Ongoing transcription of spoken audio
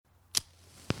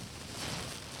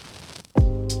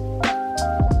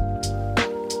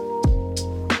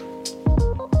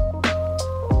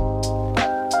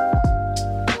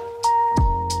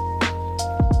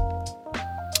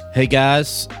Hey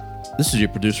guys, this is your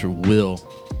producer Will,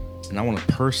 and I want to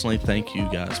personally thank you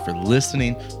guys for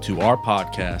listening to our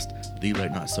podcast, The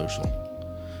Late Night Social.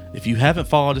 If you haven't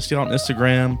followed us yet on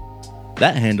Instagram,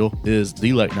 that handle is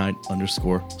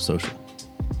TheLateNight_social.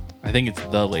 I think it's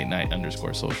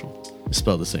 _social. It's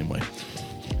spelled the same way.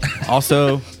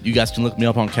 Also, you guys can look me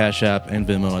up on Cash App and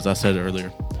Venmo, as I said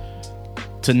earlier.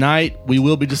 Tonight, we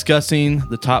will be discussing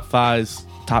the top fives.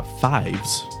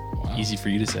 Wow. Easy for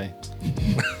you to say.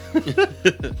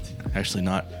 Actually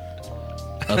not.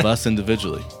 Of us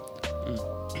individually.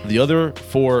 The other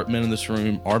 4 men in this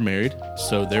room are married,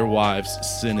 so their wives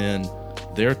sent in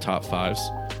their top fives.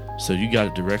 So you got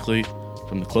it directly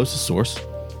from the closest source.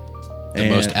 The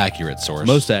most accurate source.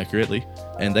 Most accurately.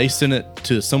 And they sent it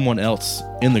to someone else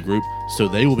in the group, so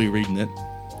they will be reading it.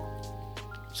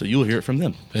 So you'll hear it from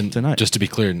them tonight. Just to be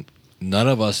clear, none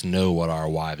of us know what our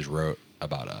wives wrote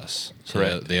about us. So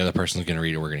Correct. The other person's going to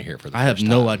read it. We're going to hear it for the I have first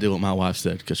no time. idea what my wife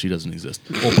said because she doesn't exist.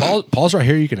 Well, Paul's right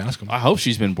here. You can ask him. I hope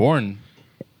she's been born.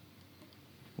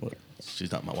 Well,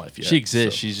 she's not my wife yet. She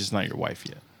exists. so- She's just not your wife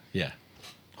yet. Yeah.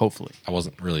 Hopefully. I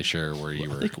wasn't really sure where you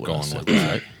I were think what I going said with was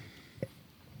that. right.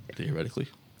 Theoretically.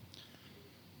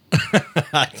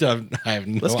 I have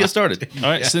no Let's get started. All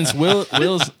right. Since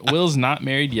Will's not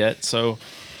married yet, so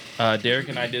Derek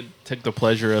and I took the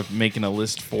pleasure of making a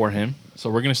list for him. So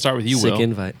we're going to start with you, Sick Will.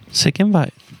 invite. Sick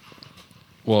invite.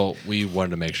 Well, we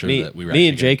wanted to make sure Me, that we were me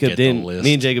and actually gonna Jacob get the didn't. list.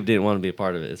 Me and Jacob didn't want to be a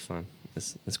part of it. It's fine.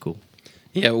 It's cool.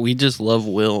 Yeah, we just love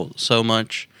Will so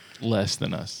much. Less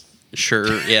than us.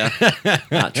 Sure, yeah.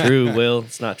 Not true, Will.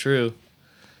 It's not true.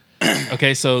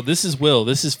 Okay, so this is Will.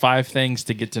 This is 5 things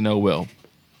to get to know Will.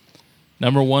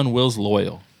 Number 1, Will's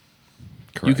loyal.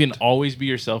 Correct. You can always be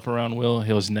yourself around Will.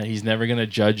 He's never going to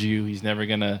judge you. He's never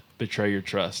going to betray your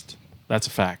trust. That's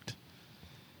a fact.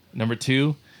 Number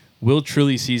 2, Will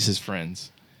truly sees his friends.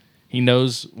 He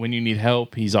knows when you need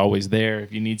help. He's always there.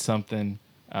 If you need something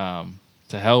to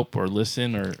help or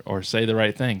listen or say the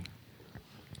right thing,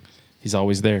 he's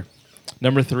always there.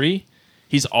 Number 3,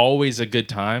 he's always a good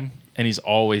time, and he's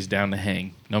always down to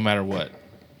hang, no matter what.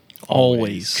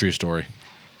 Always. True story.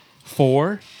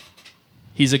 4,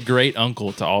 he's a great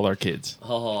uncle to all our kids.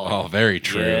 Oh, very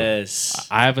true. Yes.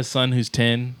 I have a son who's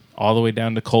 10, all the way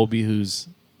down to Colby, who's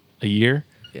a year.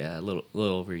 Yeah, a little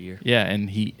over a year. Yeah, and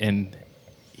he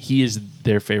is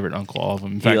their favorite uncle, all of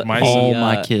them. In fact, my All son,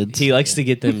 my kids. He likes to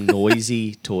get them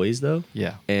noisy toys though,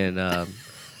 yeah. and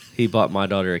he bought my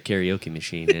daughter a karaoke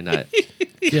machine, and I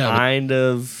Yeah, but kind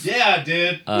of Yeah,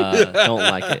 dude. don't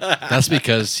like it. that's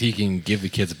because he can give the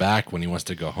kids back when he wants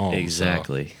to go home.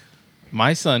 Exactly.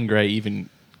 My son, Gray, even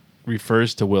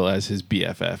refers to Will as his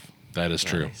BFF. So that is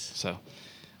true. Nice. So,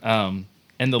 and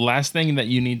the last thing that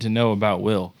you need to know about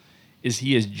Will is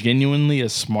he is genuinely a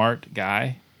smart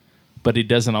guy, but he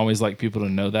doesn't always like people to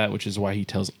know that, which is why he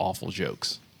tells awful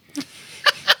jokes.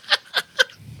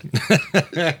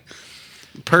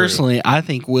 Personally, I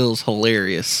think Will's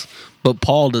hilarious, but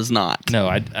Paul does not. No,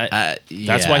 that's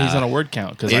Yeah. why he's on a word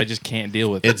count, because I It- just can't deal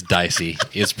with it. It's dicey.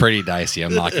 It's pretty dicey.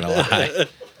 I'm not going to lie.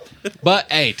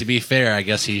 But, hey, to be fair, I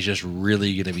guess he's just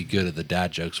really going to be good at the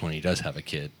dad jokes when he does have a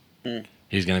kid.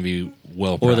 He's going to be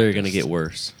well Or they're gonna practiced. get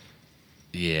worse.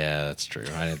 Yeah, that's true.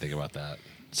 I didn't think about that.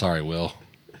 Sorry, Will.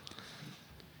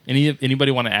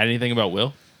 Anybody want to add anything about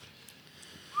Will?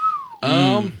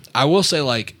 I will say,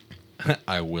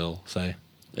 I will say.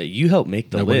 You helped make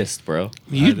the Nobody- list, bro.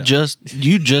 You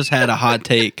just had a hot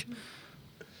take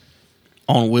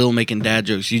on Will making dad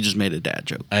jokes. You just made a dad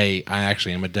joke. I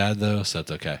actually am a dad, though, so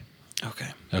that's okay. Okay.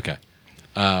 Okay.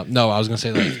 No, I was going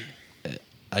to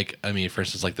say, for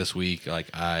instance, this week,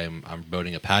 I'm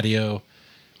building a patio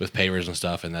with pavers and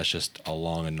stuff, and that's just a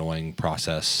long, annoying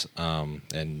process.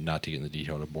 And not to get into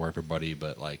detail to bore everybody,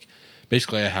 but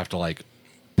basically I have to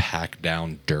pack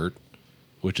down dirt,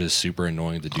 which is super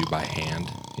annoying to do by hand.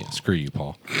 Yeah, screw you,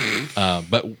 Paul.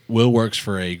 But Will works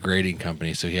for a grading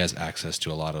company, so he has access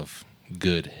to a lot of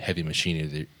good heavy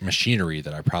machinery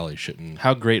that I probably shouldn't.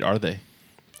 How great are they?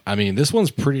 I mean, this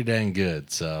one's pretty dang good,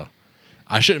 so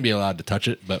I shouldn't be allowed to touch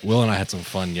it. But Will and I had some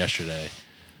fun yesterday.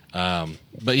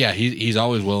 But yeah, he's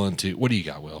always willing to. What do you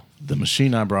got, Will? The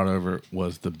machine I brought over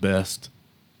was the best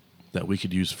that we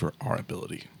could use for our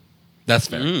ability. That's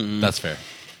fair. That's fair.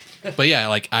 But yeah,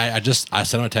 I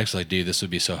sent him a text dude, this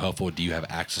would be so helpful. Do you have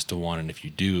access to one? And if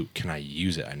you do, can I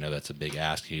use it? I know that's a big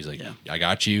ask. He's like, Yeah. I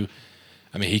got you.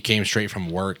 I mean, he came straight from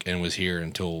work and was here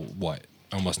until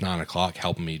almost 9 o'clock,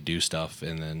 helping me do stuff.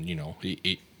 And then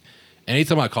he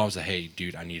anytime I call him and say, hey,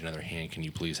 dude, I need another hand. Can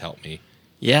you please help me?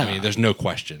 Yeah. I mean, there's no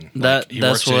question. He That's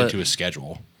works it what- into his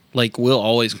schedule. Will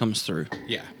always comes through.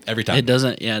 Yeah, every time. It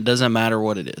doesn't matter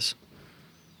what it is.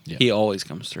 Yeah. He always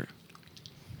comes through.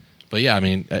 But yeah, I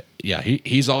mean,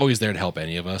 he's always there to help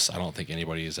any of us. I don't think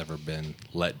anybody has ever been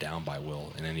let down by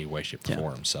Will in any way, shape, or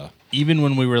form. So Even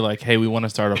when we were like, hey, we want to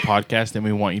start a podcast and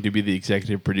we want you to be the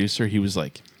executive producer, he was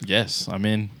like, yes, I'm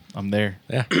in. I'm there.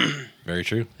 yeah, very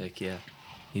true. Heck yeah.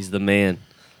 He's the man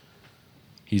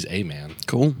He's a man.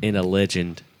 Cool. and a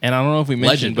legend. And I don't know if we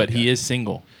mentioned, Legend, but he okay. is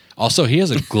single. Also, he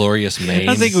has a glorious mane.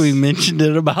 I think we mentioned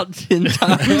it about 10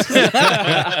 times.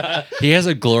 He has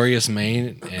a glorious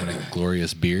mane and a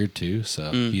glorious beard too.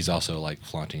 So he's also like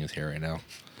flaunting his hair right now.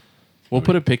 We'll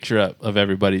put a picture up of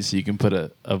everybody so you can put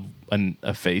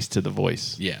a face to the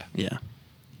voice. Yeah, Yeah.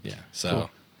 yeah. So, Cool.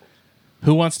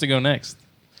 Who wants to go next?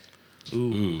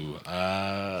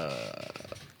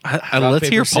 Let's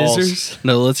hear paper, Paul's. scissors?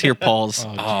 No, let's hear Paul's.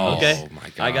 oh Okay. my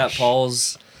gosh, I got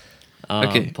Paul's.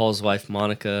 Okay. Paul's wife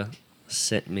Monica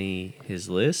sent me his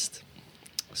list.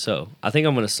 So I think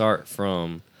I'm going to start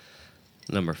from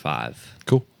number 5.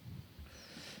 Cool.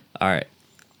 All right.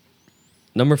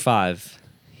 Number 5.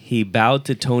 He bowed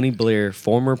to Tony Blair,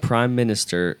 former Prime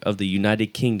Minister of the United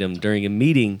Kingdom, during a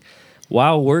meeting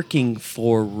while working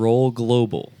for Roll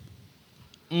Global.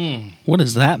 What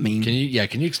does that mean? Can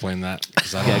you explain that?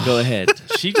 'Cause I don't- Yeah, go ahead.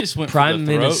 She just went Prime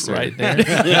for the throat Minister. right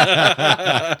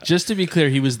there. Just to be clear,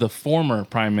 he was the former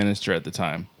prime minister at the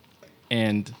time.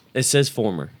 And It says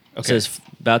former. It Okay. says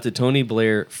bowed to Tony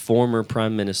Blair, former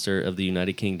Prime Minister of the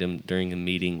United Kingdom, during a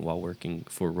meeting while working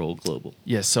for Roll Global.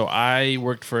 yes, so I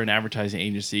worked for an advertising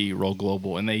agency, Roll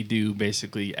Global, and they do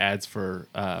basically ads for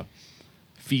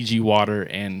Fiji water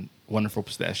and Wonderful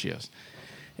Pistachios.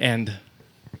 And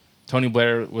Tony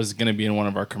Blair was going to be in one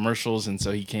of our commercials, and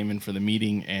so he came in for the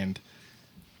meeting, and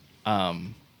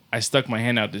I stuck my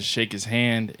hand out to shake his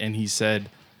hand, and he said,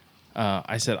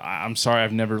 I said, I'm sorry,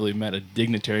 I've never really met a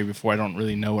dignitary before. I don't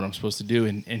really know what I'm supposed to do.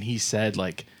 And he said,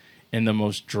 like, in the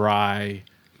most dry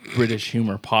British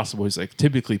humor possible, he's like,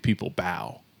 typically people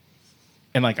bow.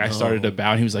 And, like, I started to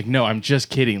bow, and he was like, no, I'm just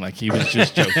kidding. Like, he was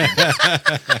just joking.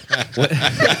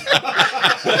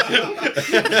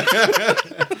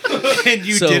 And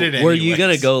you so did it were you anyways.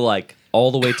 going to go, like,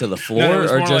 all the way to the floor, No, it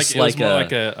was or more just it was like more a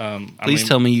like a Please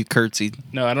tell me you curtsied.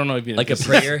 No, I don't know if you like a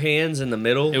prayer hands in the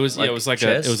middle? It was it was like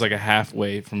chest? a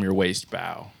halfway from your waist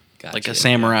bow. Gotcha. Like a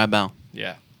samurai bow.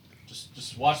 Yeah.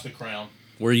 Just watch the crown.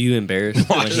 Were you embarrassed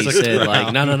when he said,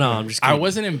 like, no, I'm just kidding? I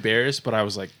wasn't embarrassed, but I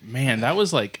was like, man, that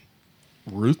was like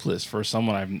ruthless for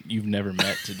someone you've never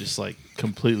met to just like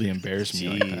completely embarrass me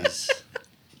like that. Jeez.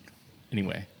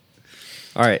 Anyway,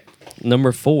 All right.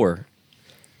 Number 4.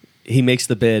 He makes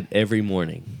the bed every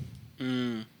morning.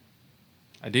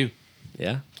 I do.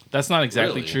 Yeah? That's not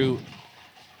exactly Really? true.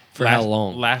 For how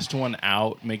long? Last one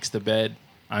out makes the bed.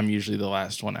 I'm usually the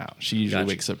last one out. She usually Gotcha.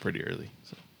 wakes up pretty early.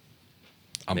 So.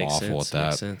 I'm Makes awful sense, at that.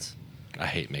 Makes sense. I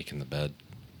hate making the bed.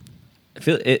 I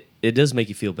feel it does make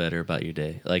you feel better about your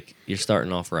day. Like, you're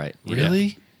starting off right. you know?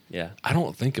 Really? Yeah. I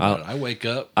don't think about it. I wake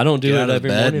up. I don't do get it out of every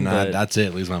bed, morning, and but that's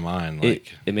it. Leaves my mind. It,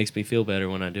 Like it makes me feel better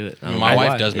when I do it. I don't my know wife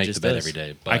why. does It make the just bed does. every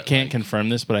day. But I can't like, confirm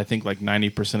this, but I think like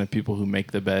 90% of people who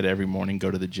make the bed every morning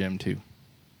go to the gym too.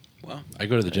 Wow. I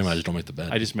go to the gym. I just don't make the bed.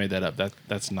 I just made that up.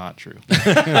 That's not true.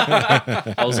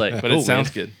 I was like, But oh, it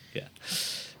sounds man. good.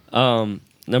 Yeah.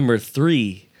 Number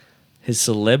 3, his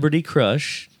celebrity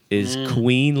crush is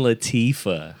Queen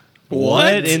Latifah.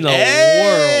 What in the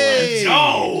world?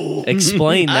 No.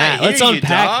 Explain that. hear Let's you,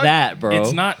 unpack dog. that, bro.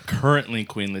 It's not currently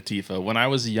Queen Latifah. When I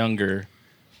was younger,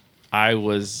 I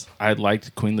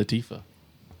liked Queen Latifah.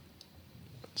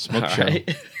 Smoke All show.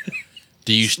 right.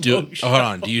 Do you still? Oh, hold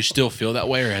on. Do you still feel that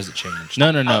way, or has it changed?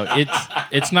 No.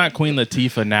 It's not Queen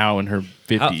Latifah now in her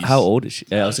 50s. How old is she?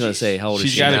 Yeah, I was gonna say, how old is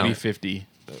She's she got now? to be 50.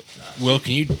 Will,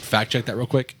 can you fact check that real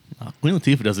quick? Queen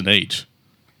Latifah doesn't age.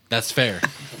 That's fair.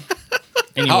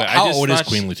 Anyway, How I just old is thought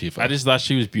Queen Latifah? I just thought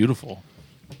she was beautiful.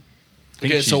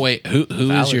 Okay, so she's wait, who is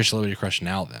valid. your celebrity crush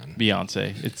now then?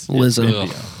 Beyonce. It's Lizzo. it's Ugh.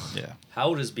 Beyonce. Yeah. How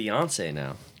old is Beyonce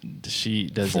now? She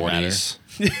doesn't matter.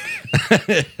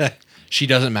 40s. She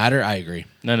doesn't matter. I agree.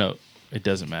 No, it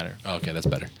doesn't matter. Oh, okay, that's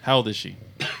better. How old is she?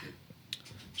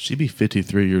 She'd be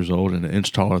 53 years old and an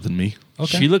inch taller than me.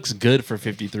 Okay. She looks good for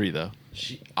 53 though.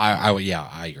 I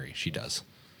agree. She does.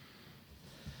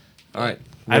 All right.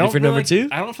 I Ready don't for feel number like, 2?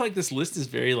 I don't feel like this list is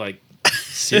very like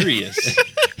serious.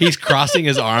 He's crossing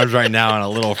his arms right now and a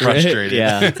little frustrated.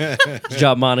 Yeah. Good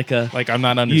job, Monica. Like I'm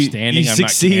not understanding. you I'm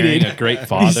succeeded. not carrying a great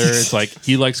father. It's like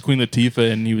he likes Queen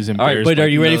Latifah and he was All right, embarrassed. but are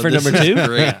like, you ready no, for this number is 2?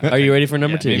 great. Are you ready for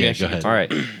number Yeah, 2? maybe I Yeah, should go ahead. All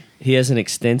right. He has an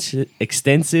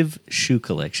extensive shoe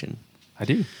collection. I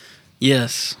do.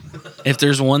 Yes. If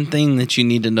there's one thing that you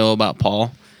need to know about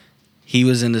Paul, he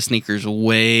was into sneakers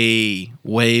way,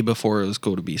 way before it was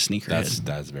cool to be a sneakerhead.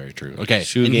 That's very true. Okay,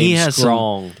 Shoe And game he has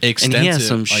strong. extensive. And he has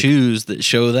some like, shoes that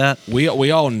show that. We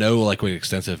all know like what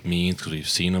extensive means because we've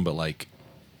seen them, but like,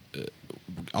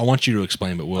 I want you to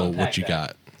explain. But Will, what you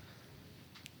got?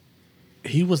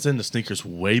 He was into sneakers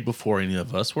way before any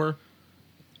of us were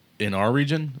in our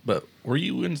region. But were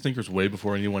you into sneakers way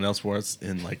before anyone else was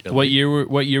in like LA? What year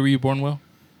were you born, Will?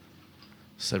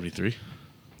 73,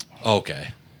 Okay,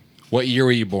 what year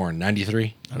were you born?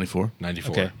 93? 94.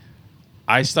 94. Okay.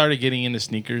 I started getting into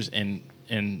sneakers in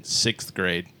 6th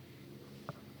grade.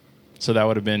 So that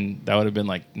would have been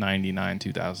like 99,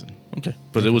 2000. Okay,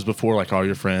 but it was before like all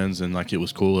your friends and like it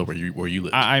was cool where you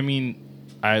lived. I mean,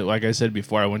 like I said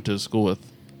before, I went to school with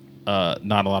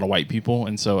not a lot of white people,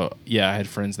 and so yeah, I had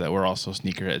friends that were also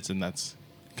sneakerheads, and that's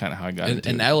kind of how I got into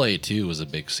And it. LA too was a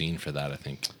big scene for that. I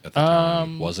think at the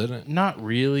time, wasn't it? Not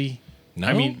really. No?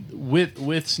 I mean, with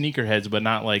sneakerheads, but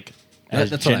not like as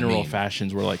That's what I general mean.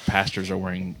 fashions where like pastors are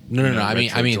wearing. No. you know, I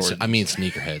retro mean Jordans.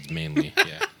 sneakerheads mainly.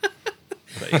 Yeah.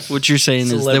 What you're saying is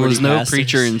there Celebrity was no pastors.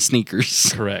 preacher in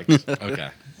sneakers. Correct. Okay.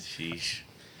 Sheesh.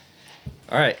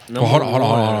 All right. Well, hold on.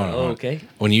 Oh, okay.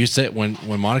 When you say when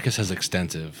Monica says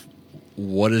extensive,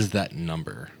 what is that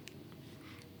number?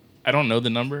 I don't know the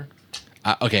number.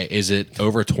 Okay, is it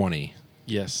over 20,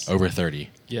 Yes. over 30,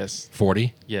 Yes.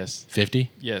 40, Yes.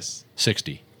 50, Yes.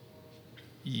 60,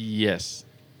 Yes.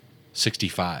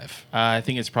 65? I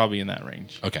think it's probably in that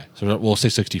range. Okay, so we'll say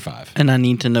 65. And I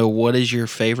need to know, what is your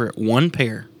favorite one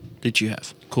pair that you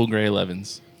have? Cool Gray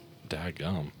 11s.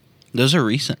 Daggum. Those are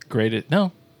recent. Graded.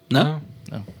 No. No?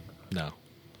 No.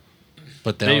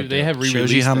 But They have re-released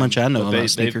Shows you how them, much I know but about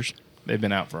sneakers. They've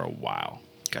been out for a while.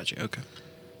 Gotcha. Okay.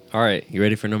 All right. You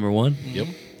ready for number one? Yep.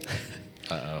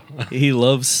 He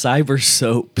loves cyber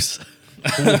soaps.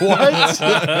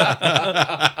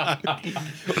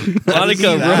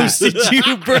 Monica roasted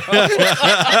you, bro.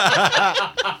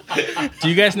 Do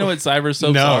you guys know what cyber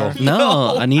soaps are?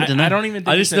 No, I need to know. I don't even think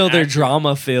I it's just know an they're accurate-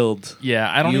 drama filled.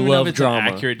 Yeah, I don't You even know love if it's drama.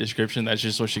 an accurate description. That's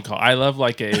just what she called. I love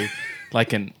like a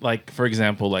like for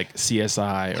example like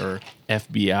CSI or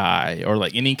FBI or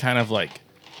like any kind of like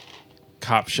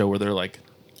cop show where they're like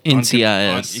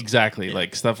NCIS. exactly,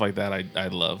 like stuff like that. I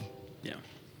love Yeah.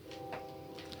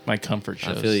 my comfort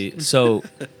shows. I feel you. So,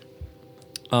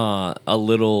 a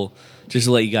little, just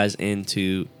to let you guys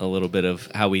into a little bit of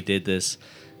how we did this.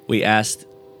 We asked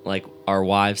like our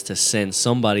wives to send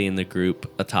somebody in the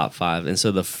group a top 5, and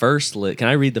so the first list. Can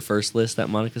I read the first list that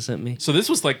Monica sent me? So this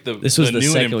was like This was the new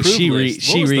second and one. improved She list.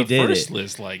 she What was redid the first it.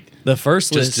 list like? The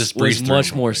first Just list breeze was through much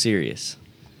them more real quick. serious.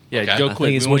 Yeah, Okay. go I quick. I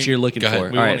think it's We what won't you're even- looking Go for.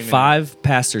 ahead. We All won't right, even- 5,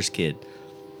 pastor's kid.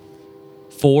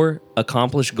 4,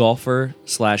 accomplished golfer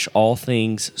 / all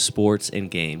things sports and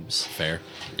games. Fair.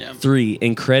 3,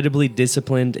 incredibly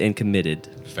disciplined and committed.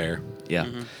 Fair. Yeah.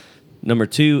 Number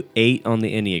 2, 8 on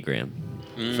the Enneagram,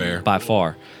 Fair. by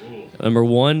far. Number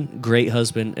 1, great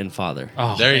husband and father.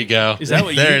 Oh, There you go. Is that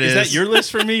what There it is that is. your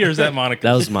list for me or is that Monica?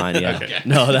 That was mine, yeah.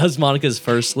 No, that was Monica's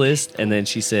first list, and then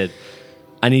she said,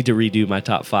 I need to redo my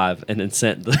top 5, and then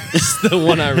sent the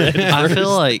one I read first. I feel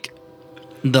like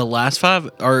the last 5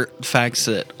 are facts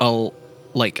that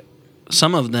like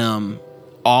some of them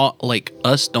all like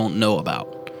us don't know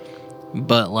about,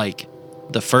 but like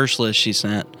the first list she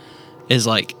sent is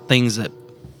like things that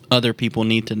other people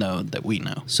need to know that we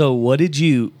know. So what did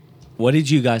you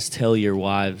guys tell your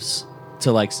wives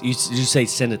to like? Did you say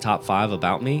send a top 5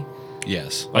 about me?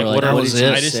 Yes. Like, Or, like, what are what did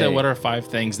I you just say? said what are 5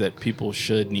 things that people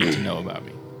should need to know about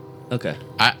me? Okay.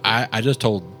 I just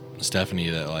told Stephanie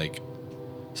that like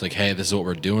it's like, hey, this is what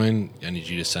we're doing. I need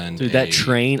you to send. Dude, that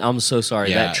train, I'm so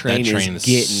sorry. Yeah, that train that train is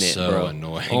is getting it, so bro.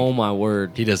 annoying. Oh my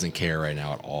word. He doesn't care right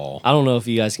now at all. I don't know if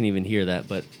you guys can even hear that,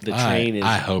 but the train is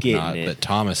I hope getting not. it. But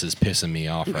Thomas is pissing me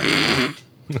off right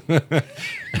now.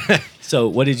 So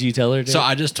what did you tell her? So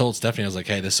I just told Stephanie, I was like,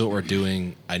 hey, this is what we're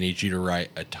doing. I need you to write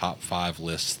a top 5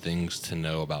 list things to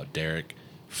know about Derek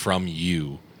from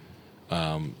you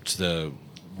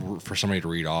for somebody to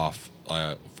read off.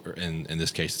 In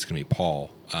this case, it's going to be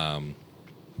Paul.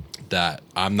 That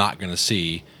I'm not going to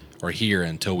see or hear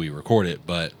until we record it,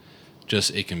 but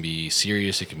just it can be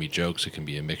serious, it can be jokes, it can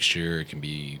be a mixture, it can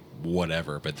be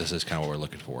whatever. But this is kind of what we're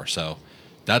looking for. So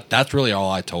that's really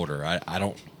all I told her. I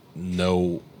don't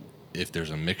know if there's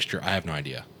a mixture. I have no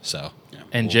idea. So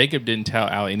And Jacob didn't tell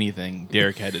Al anything.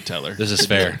 Derek had to tell her. this is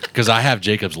fair because I have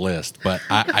Jacob's list, but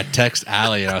I text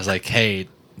Allie and I was like, hey,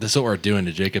 this is what we're doing.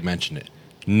 Did Jacob mention it?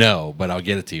 No, but I'll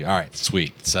get it to you. All right,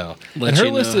 sweet. So Let and her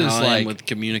you list know is how I am like with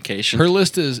communication. her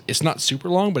list is it's not super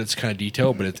long, but it's kind of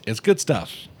detailed, but it's good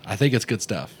stuff. I think it's good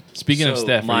stuff. Speaking of So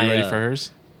Steph, are my, you ready for hers?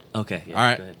 Okay. Yeah, All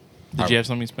right. go ahead. Did you have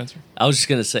something, Spencer? I was just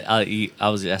gonna say I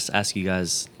was asking you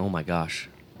guys. Oh my gosh,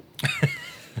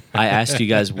 I asked you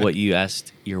guys what you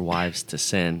asked your wives to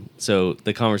send. So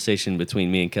the conversation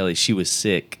between me and Kelly, she was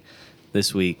sick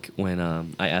this week when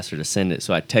I asked her to send it.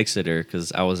 So I texted her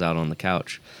because I was out on the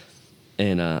couch,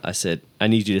 and I said, I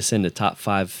need you to send the top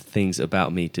 5 things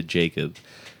about me to Jacob.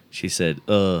 She said,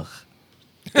 ugh,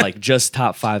 like just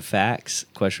top 5 facts? ?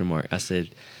 I said,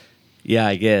 yeah,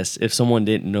 I guess if someone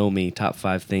didn't know me, top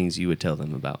 5 things you would tell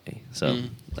them about me. So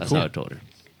that's how I told her.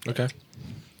 Okay.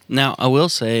 Now, I will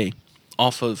say,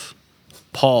 off of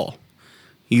Paul,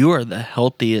 you are the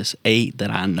healthiest 8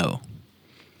 that I know.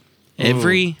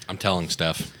 I'm telling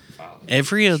Steph.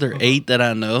 Every other 8 that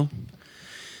I know,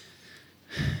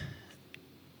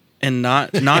 and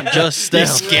not just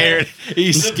Steph. He's scared.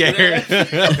 He's scared.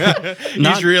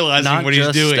 He's realizing not what he's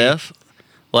just doing. Steph,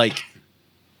 like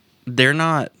they're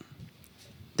not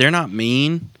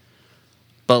mean,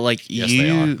 but like Yes, they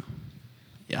are.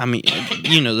 I mean,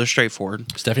 they're straightforward.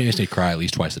 Stephanie makes me cry at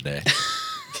least twice a day.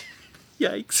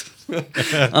 Yikes.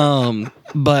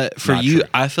 But for Not you, true.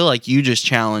 I feel like you just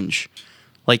challenge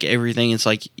like everything. It's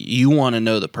like you want to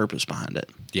know the purpose behind it.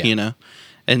 Yeah.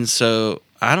 And so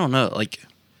I don't know. Like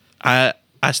I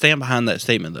stand behind that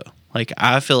statement though. Like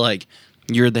I feel like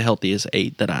you're the healthiest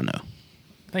 8 that I know.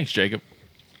 Thanks, Jacob.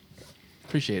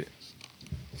 Appreciate it.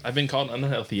 I've been called an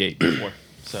unhealthy 8 before,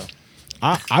 so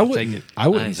I take wouldn't. it. I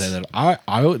wouldn't Nice. say that.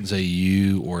 I wouldn't say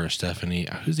you or Stephanie.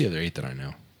 Who's the other 8 that I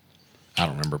know? I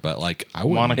don't remember, but like I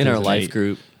wouldn't. Monica. In our An life 8.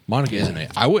 group. Monica is an 8.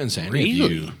 I wouldn't say any of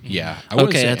Really? you. Yeah. I wouldn't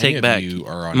Okay, say I any take of back. you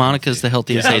are Monica's the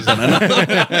healthiest 8 that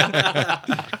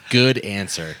I know. Good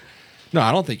answer. No,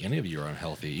 I don't think any of you are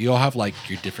unhealthy. You all have like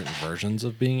your different versions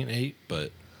of being an 8,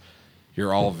 but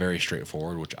you're all very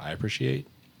straightforward, which I appreciate.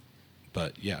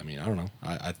 But yeah, I mean, I don't know.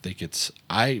 I think it's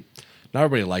not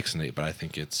everybody likes an 8, but I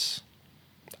think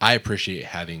I appreciate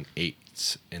having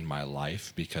 8s in my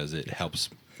life because it helps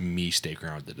me stay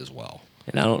grounded as well.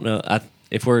 And I don't know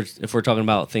if we're talking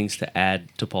about things to add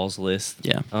to Paul's list.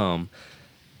 Yeah.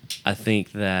 I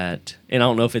think that, and I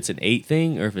don't know if it's an 8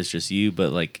 thing or if it's just you,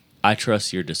 but like I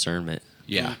trust your discernment.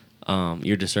 Yeah.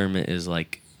 Your discernment is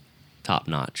like top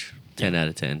notch, 10 out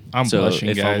of 10. I'm so blushing,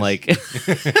 if guys. I'm like,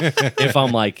 if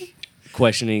I'm like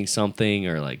questioning something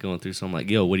or like going through something, like,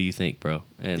 yo, what do you think, bro?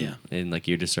 And like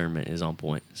your discernment is on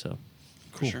point. So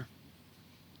For sure.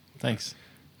 Thanks.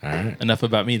 All right. Enough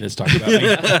about me. Let's talk about me.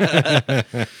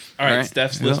 All right, right.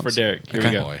 Steph's Who list for else? Derek. Here we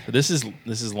Okay. go. Boy. This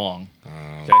is long.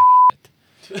 Okay.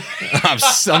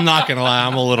 I'm not gonna lie.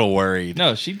 I'm a little worried.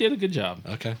 No, she did a good job.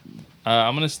 Okay.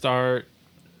 I'm gonna start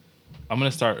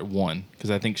at 1 because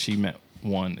I think she meant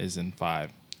 1 is in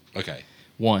 5. Okay.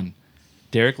 1.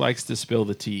 Derek likes to spill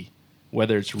the tea,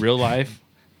 whether it's real life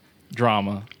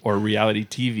drama or reality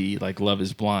TV like Love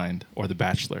Is Blind or The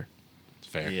Bachelor. It's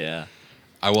fair. yeah.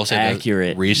 I will say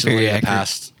Accurate. that recently, Very the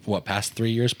accurate. past 3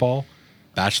 years, Paul,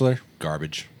 Bachelor,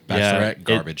 garbage. Yeah, Bachelorette,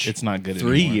 garbage. It's not good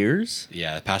 3 anymore. years?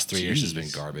 Yeah, the past 3 years has been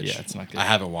Jeez. garbage. Yeah, it's not good. I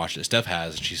haven't watched it. Steph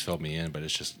has, and she's filled me in, but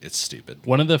it's stupid.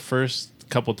 One of the first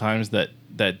couple times that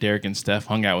Derek and Steph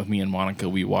hung out with me and Monica,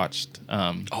 we watched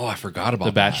Oh, I forgot about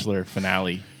The that. Bachelor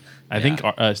finale. I Yeah.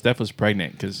 think Steph was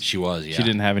pregnant because She was, yeah. she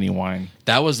didn't have any wine.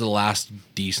 That was the last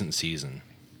decent season,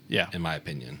 Yeah. in my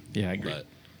opinion. Yeah, I agree. But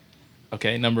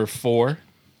Okay, number 4.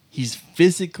 He's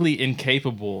physically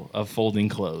incapable of folding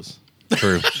clothes.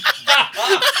 true.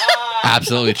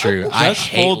 Absolutely true. I Just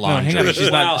hate fold- no, laundry. hang on,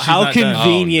 she's not- she's How not done.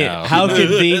 convenient. Oh, no. How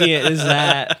convenient is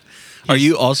that? Are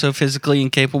you also physically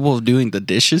incapable of doing the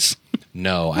dishes?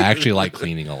 No, I actually like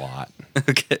cleaning a lot.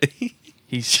 Okay.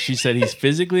 She said he's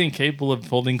physically incapable of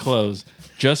folding clothes,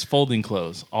 just folding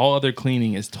clothes. All other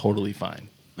cleaning is totally fine.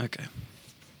 Okay.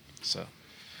 So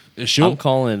I'm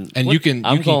calling. And you can.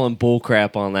 I'm calling bull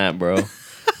crap on that, bro.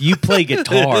 You play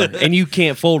guitar and you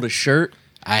can't fold a shirt.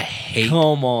 I hate.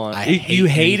 Come on, I you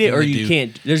hate it anything or to you do-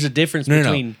 can't. There's a difference No,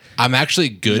 between. I'm actually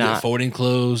good not- at folding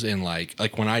clothes, and like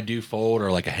when I do fold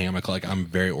or like I hang on my clothes, like I'm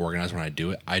very organized when I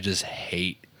do it. I just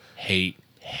hate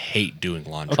doing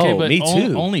laundry. okay, Oh, but me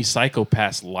too. only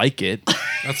psychopaths like it.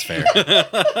 That's fair.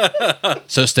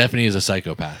 So Stephanie is a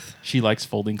psychopath. She likes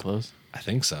folding clothes. I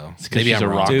think so. 'cause Maybe she's I'm a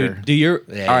wrong. rocker. Dude, do your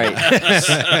Yeah. all right?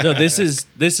 So this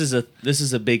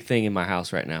is a big thing in my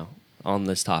house right now on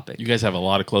this topic. You guys have a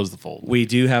lot of clothes to fold. We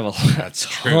do have a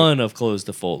ton of clothes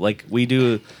to fold. Like we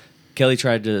do. Kelly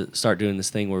tried to start doing this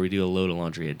thing where we do a load of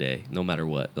laundry a day, no matter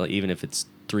what, like, even if it's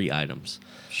 3 items,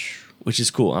 which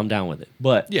is cool. I'm down with it.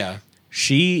 But Yeah.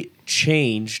 she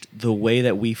changed the way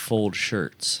that we fold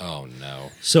shirts. Oh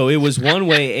no. So it was one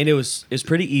way, and it's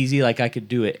pretty easy. Like I could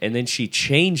do it, and then she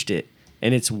changed it,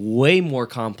 and it's way more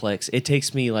complex. It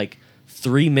takes me like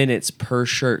 3 minutes per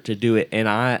shirt to do it, and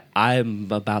I'm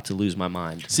about to lose my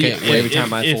mind. See, every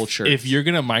time I fold shirts. If you're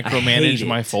gonna hate micromanage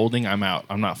my it. folding, I'm out.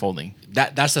 I'm not folding.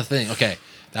 That's the thing. Okay,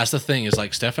 that's the thing is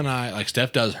like Steph and I, like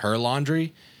Steph does her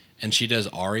laundry, and she does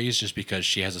Ari's just because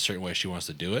she has a certain way she wants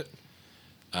to do it.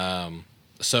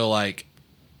 So like,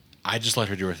 I just let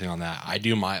her do everything on that. I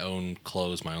do my own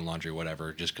clothes, my own laundry,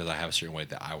 whatever, just because I have a certain way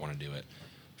that I want to do it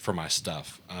for my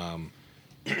stuff.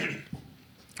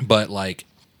 But like,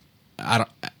 I don't.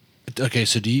 Okay,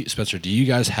 so Spencer? Do you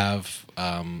guys have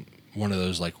one of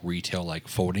those like retail like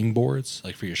folding boards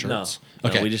like for your shirts? No,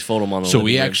 Okay, we just fold them on the So living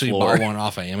we room actually floor. bought one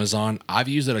off of Amazon. I've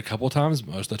used it a couple times.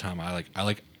 Most of the time,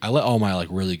 I let all my like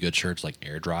really good shirts like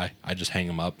air dry. I just hang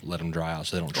them up, let them dry out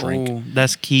so they don't shrink. Oh,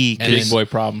 that's key. And Big then- boy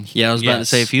problems. Yeah, I was about to Yes.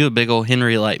 say, if you a big old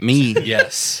Henry like me,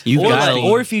 Yes. you or, got like, to.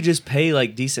 or if you just pay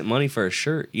like decent money for a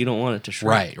shirt, you don't want it to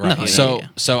shrink. Right. No, so yeah.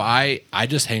 so I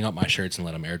just hang up my shirts and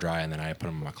let them air dry, and then I put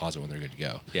them in my closet when they're good to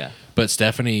go. Yeah. But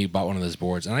Stephanie bought one of those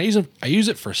boards, and I use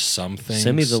it for some things.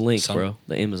 Send me the link, Some- bro.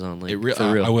 The Amazon link. It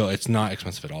for real. I will. It's not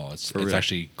expensive at all. It's real.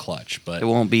 actually clutch, but It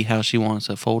won't be how she wants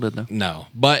it folded though. no,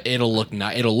 but it'll look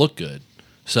it'll look good.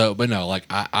 So, but no, like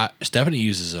I Stephanie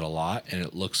uses it a lot and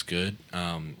it looks good.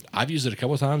 I've used it a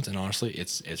couple of times and honestly,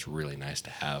 it's really nice to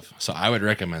have. So I would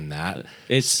recommend that,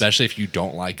 It's- especially if you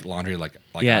don't like laundry. Like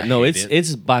Yeah, I no, hate it's it.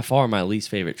 it's by far my least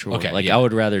favorite chore. Okay, like yeah. I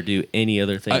would rather do any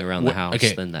other thing around the house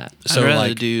okay. than that. So I'd rather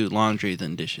like do laundry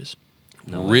than dishes.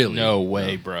 really, No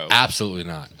way, bro. absolutely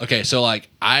not. Okay, so like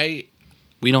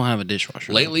We don't have a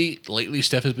dishwasher. lately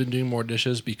Steph has been doing more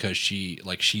dishes because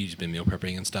she's been meal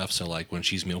prepping and stuff. So like when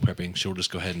she's meal prepping, she'll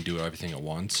just go ahead and do everything at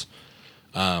once.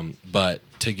 But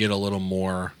to get a little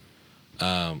more,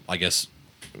 I guess,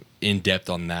 in depth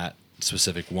on that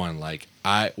specific one, like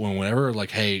whenever like,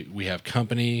 hey, we have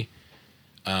company,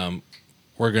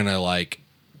 we're gonna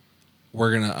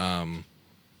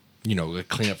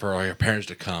clean up for our parents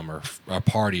to come or a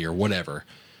party or whatever.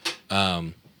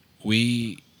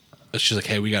 She's like,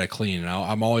 hey, we got to clean. And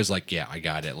I'm always like, yeah, I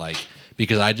got it. Like,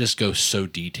 because I just go so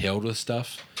detailed with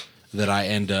stuff that I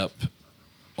end up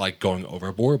like going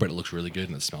overboard, but it looks really good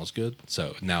and it smells good.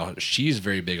 So now she's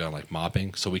very big on like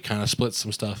mopping. So we kind of split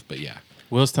some stuff, but yeah.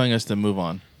 Will's telling us to move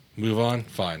on. Move on.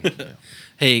 Fine.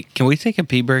 Hey, can we take a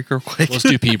pee break real quick? Let's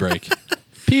do pee break.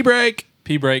 Pee break.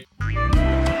 Pee break.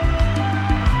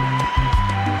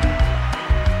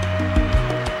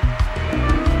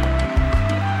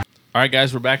 All right,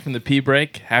 guys, we're back from the pee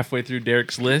break, halfway through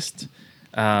Derek's list.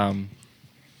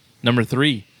 Number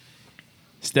 3,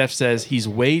 Steph says he's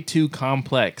way too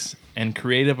complex and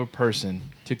creative a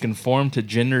person to conform to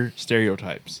gender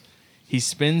stereotypes. He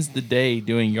spends the day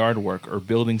doing yard work or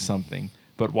building something,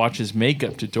 but watches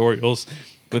makeup tutorials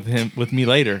with me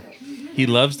later. He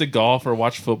loves to golf or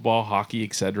watch football, hockey,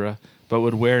 etc., but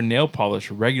would wear nail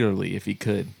polish regularly if he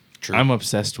could. True. I'm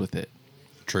obsessed with it.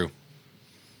 True.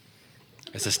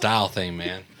 It's a style thing,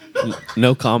 man.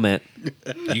 No comment.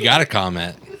 You got to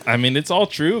comment. I mean, it's all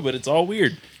true, but it's all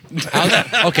weird.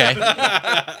 Okay.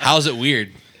 How's it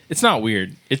weird? It's not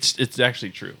weird. It's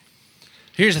actually true.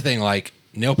 Here's the thing, like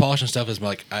nail polish and stuff is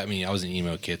like, I mean, I was an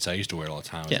emo kid, so I used to wear it all the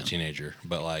time as Yeah. a teenager.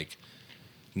 But like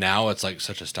now, it's like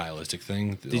such a stylistic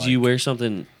thing. Did you wear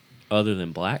something other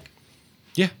than black?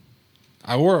 Yeah,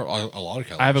 I wore a lot of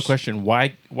colors. I have a question.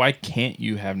 Why can't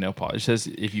you have nail polish? It says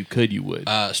if you could, you would.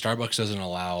 Starbucks doesn't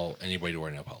allow anybody to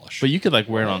wear nail polish. But you could like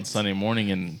wear it on Sunday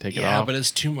morning and take it yeah, off. but it's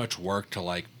too much work to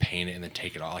like paint it and then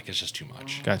take it off. Like it's just too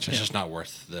much. Gotcha. It's just not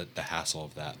worth the hassle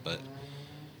of that. But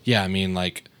yeah, I mean,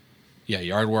 like, yeah,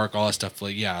 yard work, all that stuff.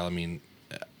 Like, yeah, I mean,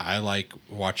 I like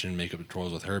watching makeup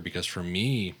tutorials with her because for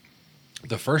me,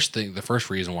 the first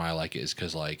reason why I like it is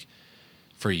because like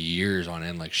for years on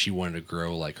end, like she wanted to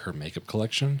grow like her makeup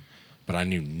collection, but I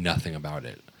knew nothing about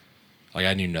it. Like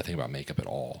I knew nothing about makeup at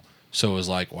all. So it was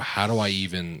like, well, how do I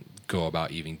even go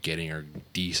about even getting her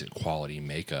decent quality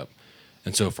makeup?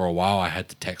 And so for a while, I had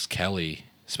to text Kelly,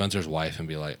 Spencer's wife, and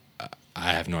be like,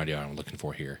 I have no idea what I'm looking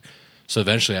for here. So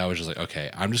eventually I was just like,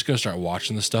 okay, I'm just going to start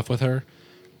watching this stuff with her.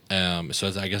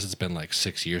 So I guess it's been like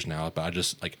 6 years now, but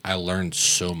I learned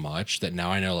so much that now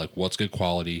I know like what's good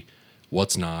quality,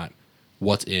 what's not,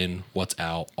 what's in, what's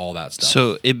out, all that stuff.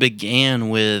 So it began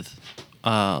with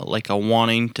like a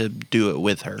wanting to do it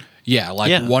with her. Yeah, like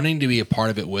Yeah. wanting to be a part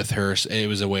of it with her. It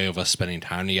was a way of us spending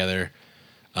time together.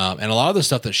 And a lot of the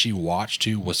stuff that she watched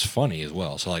too was funny as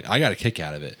well. So like I got a kick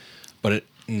out of it, but it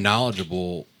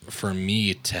knowledgeable for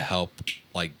me to help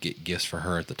like get gifts for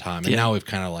her at the time. And Yeah. now we've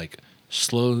kind of like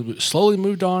slowly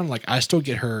moved on. Like I still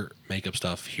get her makeup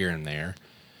stuff here and there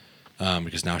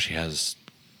because now she has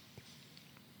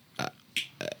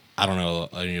I don't know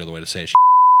any other way to say it.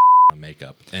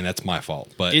 makeup, and that's my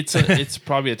fault. But it's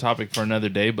probably a topic for another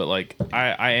day. But like,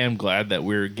 I am glad that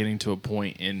we're getting to a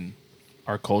point in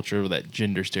our culture that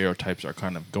gender stereotypes are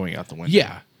kind of going out the window.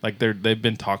 Yeah. Like they've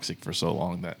been toxic for so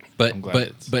long that I'm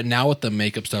glad but now with the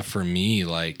makeup stuff for me,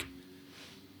 like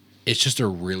it's just a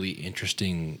really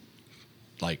interesting,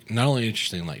 like not only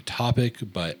interesting like topic,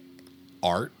 but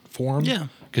art form. Yeah.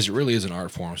 Because it really is an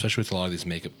art form, especially with a lot of these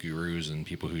makeup gurus and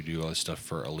people who do all this stuff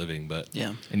for a living. But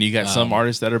Yeah. And you got some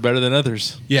artists that are better than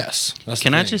others. yes, that's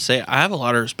Can the I thing. just say, I have a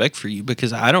lot of respect for you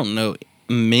because I don't know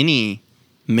many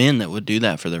men that would do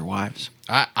that for their wives.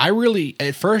 I really,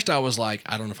 at first I was like,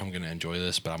 I don't know if I'm going to enjoy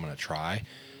this, but I'm going to try.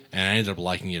 And I ended up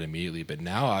liking it immediately. But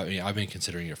now, I mean, I've been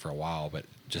considering it for a while, but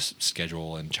just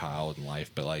schedule and child and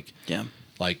life. But like, Yeah.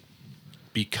 like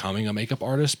becoming a makeup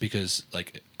artist, because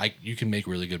like you can make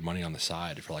really good money on the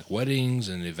side for like weddings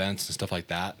and events and stuff like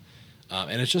that.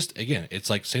 And it's just, again, it's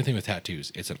like same thing with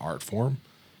tattoos. It's an art form.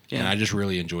 Yeah. And I just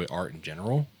really enjoy art in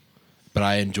general. But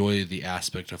I enjoy the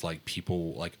aspect of like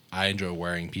people, like I enjoy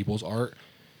wearing people's art.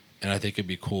 And I think it'd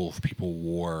be cool if people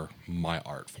wore my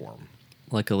art form.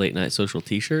 Like a late night social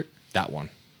T-shirt. That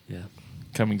one. Yeah.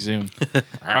 Coming soon. All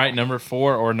right, number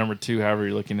 4 or number 2, however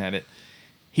you're looking at it.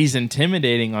 He's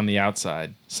intimidating on the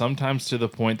outside, sometimes to the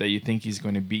point that you think he's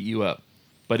going to beat you up,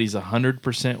 but he's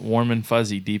 100% warm and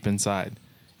fuzzy deep inside.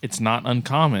 It's not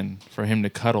uncommon for him to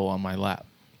cuddle on my lap.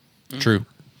 True.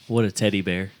 What a teddy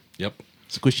bear. Yep.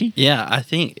 Squishy? Yeah, I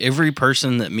think every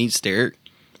person that meets Derek,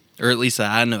 or at least that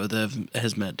I know that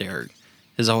has met Derek,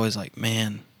 is always like,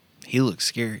 man, he looks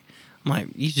scary. I'm like,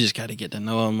 you just got to get to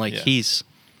know him. Like, Yeah.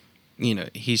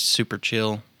 he's super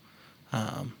chill,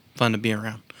 fun to be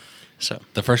around. So,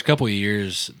 The first couple of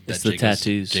years It's the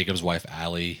tattoos. Jacob's wife,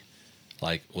 Allie,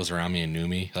 like was around me and knew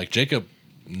me. Like Jacob,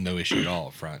 no issue at all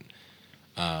up front.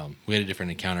 We had a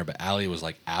different encounter, but Allie was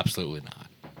like, absolutely not.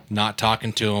 Not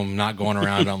talking to him, not going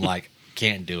around him, like,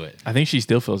 can't do it. I think she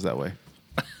still feels that way.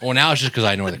 Well, now it's just because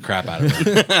I annoy the crap out of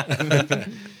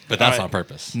him. But that's All right. on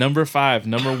purpose. Number 5,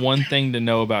 number 1 thing to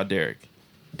know about Derek.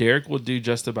 Derek will do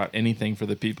just about anything for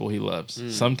the people he loves,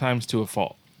 sometimes to a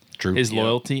fault. True. His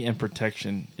loyalty and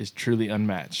protection is truly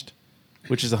unmatched,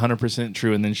 which is 100%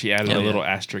 true. And then she added a little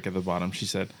asterisk at the bottom. She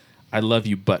said, I love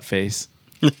you, butt face.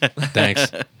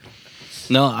 Thanks.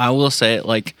 no, I will say it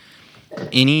like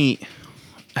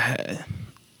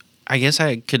I guess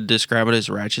I could describe it as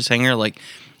a righteous hanger. Like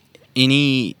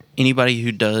anybody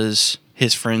who does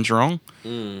his friends wrong,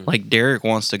 like Derek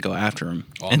wants to go after him,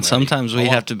 and sometimes we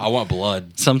have to. I want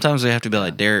blood. Sometimes we have to be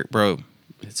like, Derek, bro.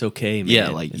 It's okay, man. Yeah,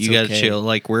 like It's you gotta okay. chill.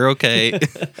 Like we're okay.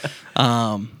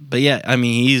 But yeah, I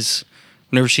mean, he's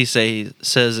whenever she says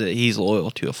that he's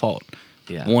loyal to a fault.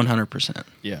 Yeah. 100%.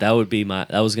 Yeah. That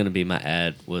was gonna be my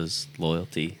ad, was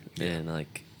loyalty. And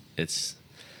like it's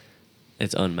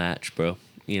unmatched, bro.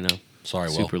 You know. Sorry,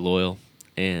 Will. Super loyal.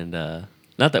 And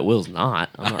not that Will's not.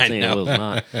 I'm not I saying that know. Will's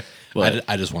not. But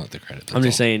I just want the credit. I'm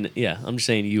that's just all. saying, I'm just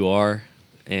saying you are,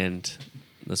 and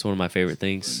that's one of my favorite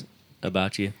things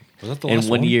about you. Was that the And last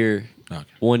one one? year, Okay.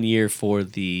 1 year for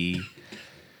the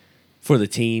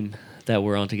team that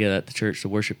we're on together at the church, the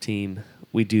worship team,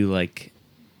 we do like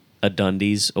a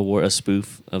Dundies award, a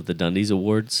spoof of the Dundies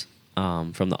awards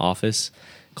from The Office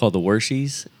called the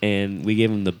Worshies, and we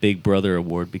gave him the Big Brother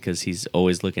award because he's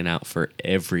always looking out for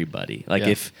everybody. Like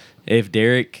Yeah. if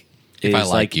Derek If I is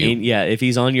like you. if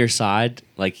he's on your side,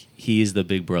 like he is the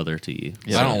big brother to you.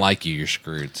 If I don't like you, you're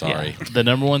screwed. Sorry. The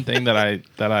number 1 thing that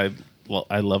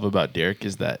I love about Derek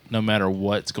is that no matter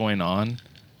what's going on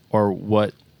or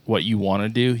what you want to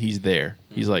do, he's there.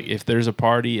 He's like, if there's a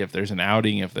party, if there's an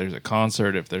outing, if there's a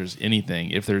concert, if there's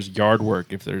anything, if there's yard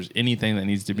work, if there's anything that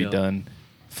needs to be Yep. done,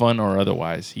 fun or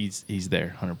otherwise, he's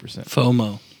there 100%.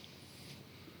 FOMO.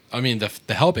 I mean,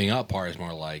 the helping up part is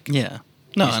more like, Yeah.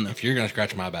 No, I know. if you're going to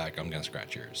scratch my back, I'm going to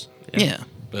scratch yours. Yeah.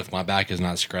 But if my back is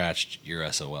not scratched, you're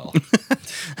SOL.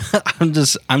 I'm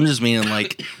just meaning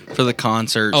like for the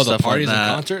concerts. Oh, the stuff parties like that.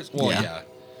 and concerts? Well, Yeah. yeah.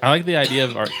 I like the idea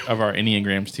of our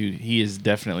Enneagrams too. He is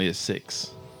definitely a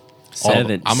 6.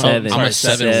 Seven. I'm seven. a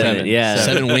seven. Seven. Yeah.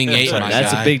 7 wing 8, my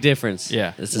That's guy. a big difference.